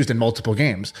can be used in multiple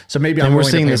games. So maybe we're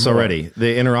seeing this already.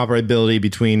 The interoperability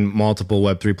between multiple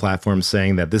Web3 platforms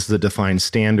saying that this is a defined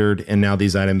standard, and now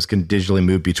these items can digitally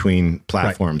move between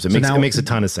platforms. It makes a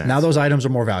ton of sense. Now those items are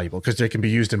more valuable because they can be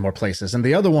used in more places. And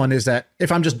the other one is that if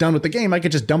I'm just done with the game, I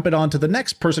could just dump it onto the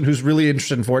next person who's really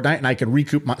interested in Fortnite, and I can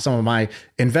recoup some of my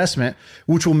investment,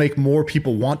 which will make more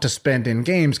people want to spend in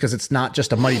games because it's not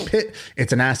just a money pit,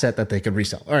 it's an asset that they could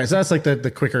resell. All right, so that's like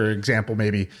the quicker example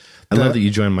maybe. I love that you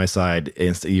joined my side.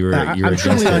 I'm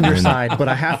truly on your side, but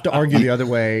I have to argue the other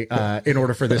way in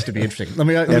order for this to be interesting. Let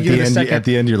me give you a second. At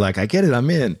the end, you're like, I get it. I'm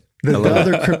in. The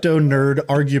other crypto nerd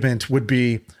argument would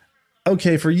be,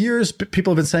 okay, for years,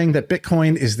 people have been saying that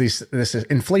Bitcoin is this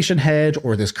inflation hedge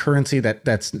or this currency that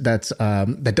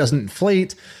doesn't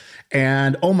inflate.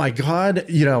 And oh my God,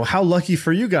 how lucky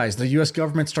for you guys. The US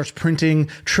government starts printing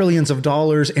trillions of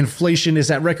dollars. Inflation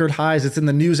is at record highs. It's in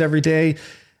the news every day.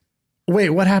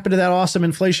 Wait, what happened to that awesome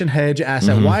inflation hedge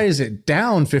asset? Mm-hmm. Why is it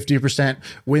down 50%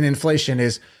 when inflation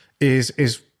is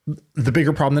the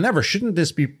bigger problem than ever? Shouldn't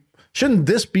this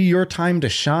be your time to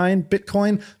shine,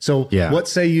 Bitcoin? So What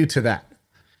say you to that?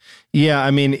 Yeah,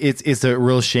 I mean, it's a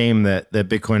real shame that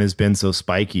Bitcoin has been so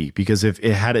spiky, because if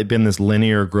it had been this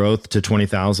linear growth to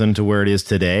 20,000 to where it is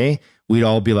today, we'd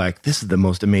all be like, this is the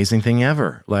most amazing thing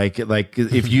ever. Like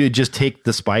if you just take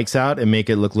the spikes out and make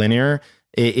it look linear,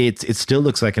 it still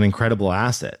looks like an incredible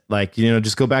asset. Like,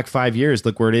 just go back 5 years,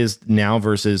 look where it is now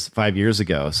versus 5 years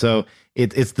ago. So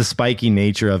it's the spiky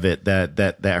nature of it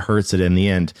that hurts it in the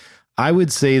end. I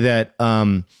would say that,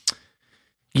 I'm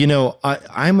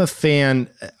a fan.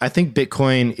 I think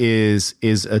Bitcoin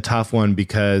is a tough one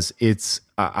because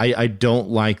I don't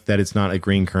like that it's not a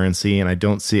green currency, and I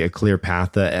don't see a clear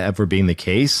path to ever being the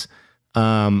case.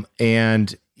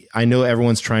 And I know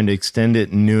everyone's trying to extend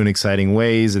it in new and exciting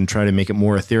ways and try to make it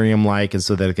more Ethereum-like, and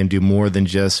so that it can do more than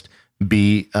just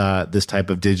be this type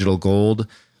of digital gold.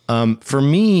 For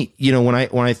me, when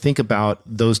I think about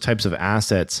those types of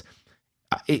assets,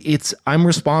 I'm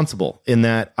responsible in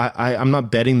that I'm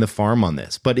not betting the farm on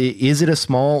this. But is it a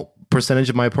small percentage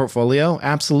of my portfolio?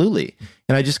 Absolutely.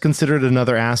 And I just consider it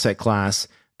another asset class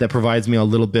that provides me a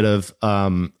little bit of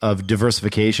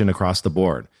diversification across the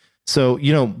board. So,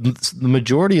 the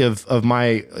majority of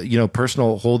my,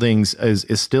 personal holdings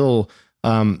is still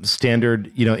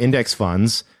standard, index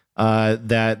funds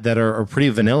that are pretty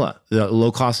vanilla, the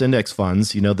low cost index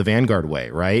funds, the Vanguard way,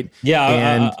 right? Yeah,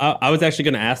 and I was actually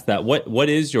going to ask that. What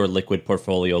is your liquid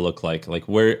portfolio look like? Like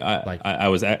where I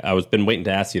was been waiting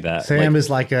to ask you that. Sam is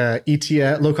like a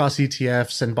ETF, low cost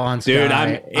ETFs and bonds. Dude,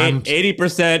 guy. I'm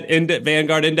 80%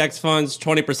 Vanguard index funds,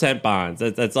 20% bonds.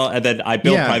 That's all. And then I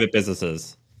build private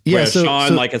businesses. Whereas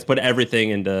Sean has put everything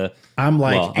into. I'm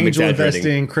angel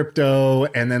investing, crypto,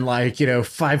 and then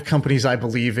 5 companies I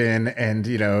believe in, and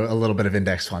a little bit of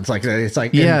index funds. Zero, it's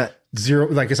like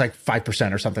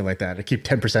 5% or something like that. I keep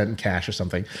 10% in cash or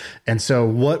something. And so,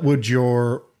 what would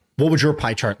your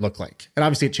pie chart look like? And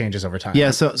obviously, it changes over time.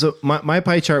 Yeah. So my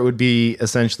pie chart would be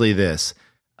essentially this.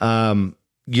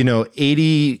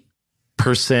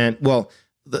 80%. Well,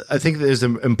 I think there's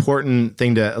an important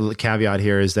thing to caveat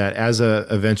here is that as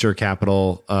a venture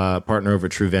capital partner over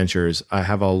True Ventures, I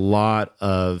have a lot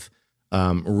of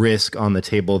risk on the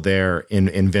table there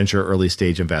in venture early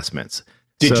stage investments.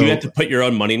 Did you have to put your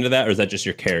own money into that, or is that just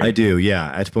your carry? I do,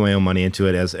 yeah. I have to put my own money into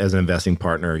it as an investing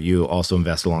partner. You also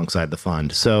invest alongside the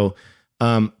fund. So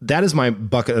that is my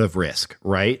bucket of risk,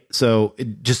 right? So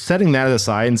just setting that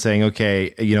aside and saying,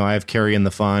 okay, I have carry in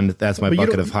the fund. That's my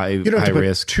bucket of high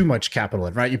risk. Put too much capital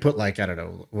in, right? You put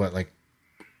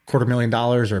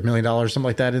 $250,000 or $1 million, something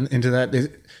like that into that?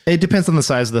 It depends on the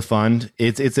size of the fund.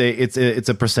 It's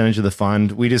a percentage of the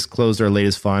fund. We just closed our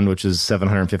latest fund, which is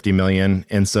 $750 million,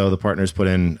 and so the partners put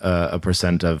in a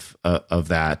percent of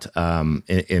that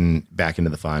in back into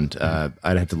the fund.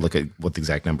 I'd have to look at what the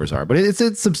exact numbers are, but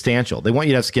it's substantial. They want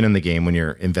you to have skin in the game when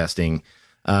you're investing.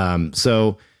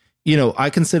 So, I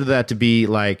consider that to be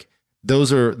like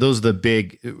those are the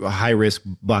big high risk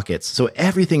buckets. So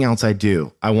everything else I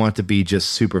do, I want to be just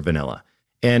super vanilla.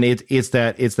 And it's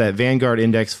that Vanguard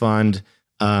index fund.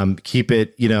 Keep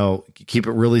it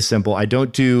really simple. I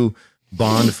don't do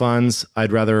bond funds.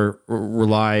 I'd rather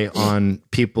rely on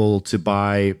people to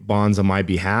buy bonds on my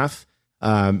behalf.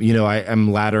 I'm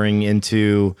laddering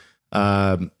into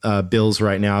bills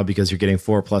right now because you're getting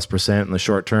 4+% in the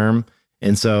short term,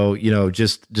 and so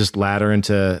just ladder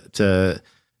into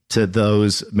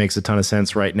those makes a ton of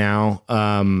sense right now.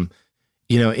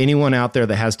 Anyone out there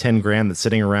that has 10 grand that's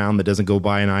sitting around that doesn't go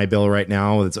buy an I-bill right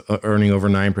now that's earning over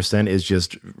 9% is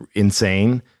just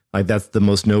insane. Like that's the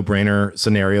most no-brainer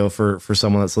scenario for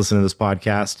someone that's listening to this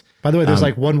podcast. By the way, there's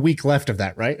like 1 week left of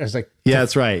that, right? It's like, yeah,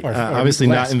 that's right. Or obviously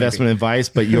less, not investment maybe. Advice,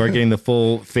 but you are getting the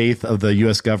full faith of the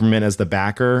U.S. government as the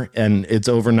backer, and it's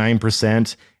over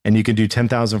 9%, and you can do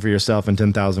 10,000 for yourself and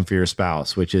 10,000 for your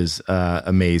spouse, which is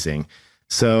amazing.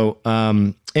 So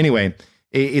anyway.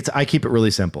 I keep it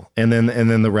really simple, and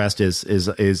then the rest is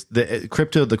the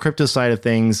crypto. The crypto side of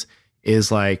things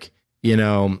is like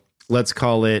let's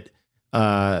call it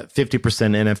 50%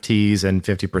 NFTs and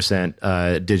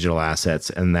 50% digital assets,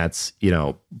 and that's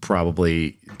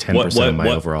probably 10% of my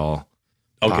overall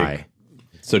pie.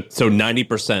 So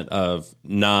 90% of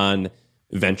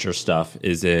non-venture stuff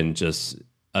is in just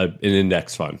an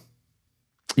index fund.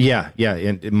 Yeah,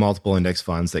 in multiple index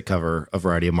funds that cover a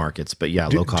variety of markets. But yeah,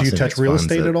 low cost. Do you touch real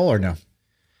estate at all, or no?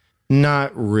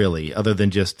 Not really, other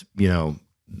than just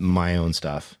my own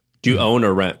stuff. Do you own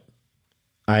or rent?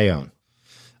 I own.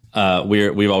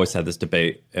 We've always had this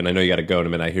debate, and I know you got to go in a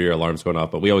minute. I hear your alarms going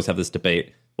off, but we always have this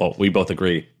debate. Well, we both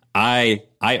agree. I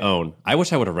own. I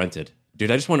wish I would have rented, dude.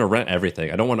 I just want to rent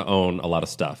everything. I don't want to own a lot of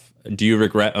stuff. Do you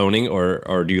regret owning,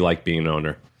 or do you like being an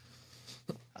owner?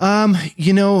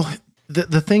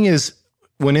 The thing is,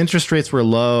 when interest rates were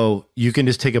low, you can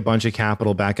just take a bunch of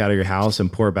capital back out of your house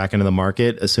and pour it back into the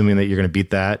market, assuming that you're going to beat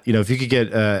that. If you could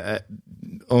get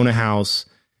own a house,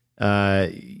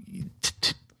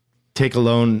 take a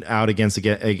loan out against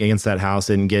that house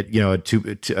and get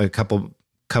a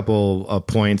couple of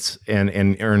points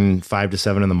and earn 5 to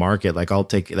 7 in the market, like I'll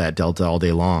take that delta all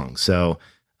day long. So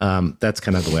that's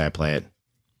kind of the way I play it.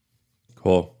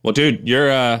 Cool. Well, dude,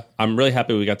 I'm really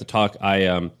happy we got to talk.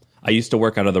 I used to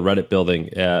work out of the Reddit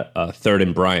building at 3rd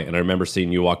and Bryant, and I remember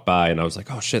seeing you walk by, and I was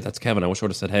like, oh, shit, that's Kevin. I wish I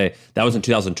would have said, hey. That was in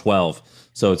 2012,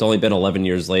 so it's only been 11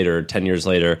 years later, 10 years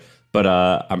later, but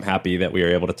I'm happy that we were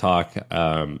able to talk.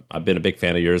 I've been a big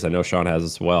fan of yours. I know Sean has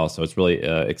as well, so it's really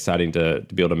exciting to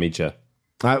be able to meet you.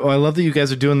 I love that you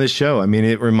guys are doing this show. I mean,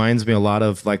 it reminds me a lot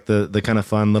of like the kind of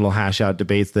fun little hash out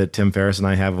debates that Tim Ferriss and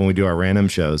I have when we do our random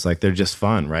shows. Like they're just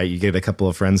fun, right? You get a couple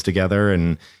of friends together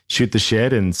and shoot the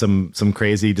shit, and some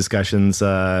crazy discussions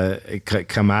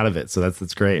come out of it. So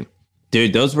that's great.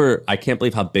 Dude, I can't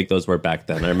believe how big those were back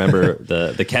then. I remember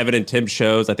the Kevin and Tim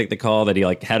shows, I think they call that he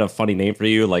like had a funny name for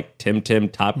you, like Tim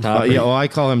Top. I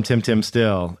call him Tim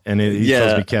still, and he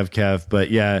calls me Kev. But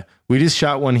yeah, we just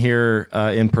shot one here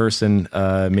in person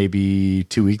maybe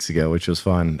 2 weeks ago, which was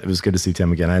fun. It was good to see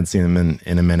Tim again. I hadn't seen him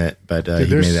in a minute, but he made it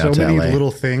out to LA. There's so many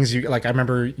little things. I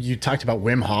remember you talked about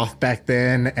Wim Hof back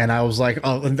then, and I was like,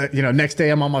 next day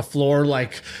I'm on my floor,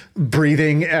 like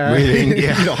breathing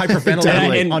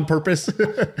hyperventilating on purpose.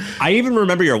 I even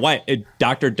remember your wife,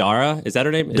 Dr. Dara. Is that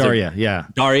her name? Daria, yeah.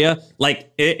 Daria. Like,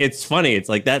 it's funny. It's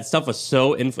like that stuff was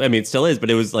so, it still is,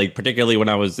 but it was like, particularly when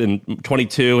I was in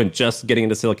 22 and just getting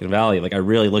into Silicon Valley, like I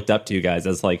really looked up to you guys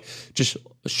as like, just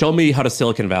show me how to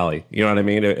Silicon Valley. You know what I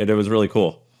mean? It was really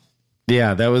cool.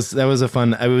 Yeah, that was a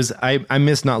fun. I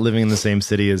miss not living in the same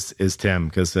city as Tim,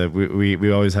 because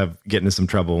we always get into some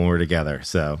trouble when we're together.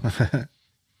 So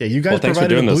yeah, you guys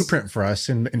provided a blueprint for us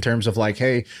in terms of like,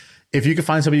 hey, if you can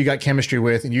find somebody you got chemistry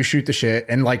with and you shoot the shit,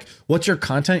 and like, what's your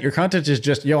content? Your content is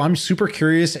just, I'm super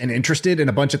curious and interested in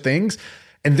a bunch of things.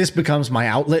 And this becomes my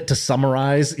outlet to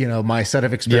summarize, my set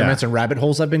of experiments and rabbit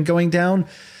holes I've been going down.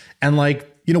 And like,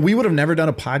 we would have never done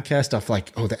a podcast of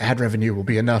like, oh, the ad revenue will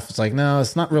be enough. It's like, no,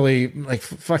 it's not really, like,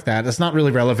 fuck that. That's not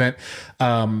really relevant.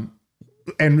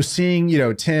 and seeing,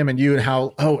 Tim and you and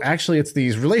how, actually it's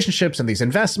these relationships and these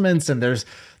investments and there's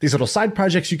these little side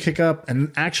projects you kick up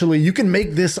and actually you can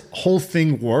make this whole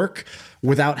thing work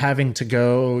without having to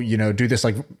go, do this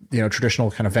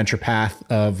traditional kind of venture path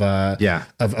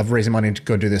of raising money to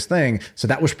go do this thing. So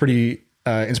that was pretty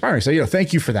inspiring. So,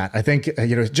 thank you for that. I think,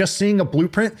 just seeing a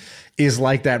blueprint is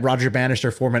like that Roger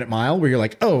Bannister 4-Minute Mile where you're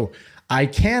like, I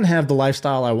can have the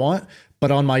lifestyle I want,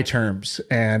 but on my terms.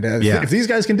 And if these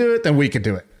guys can do it, then we can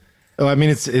do it. Oh, I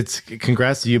mean, it's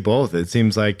congrats to you both. It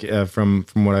seems like from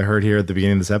what I heard here at the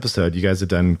beginning of this episode, you guys have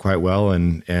done quite well,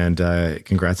 and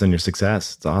congrats on your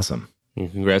success. It's awesome. And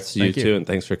congrats to you too, and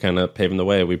thanks for kind of paving the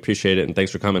way. We appreciate it, and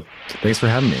thanks for coming. Thanks for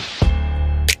having me.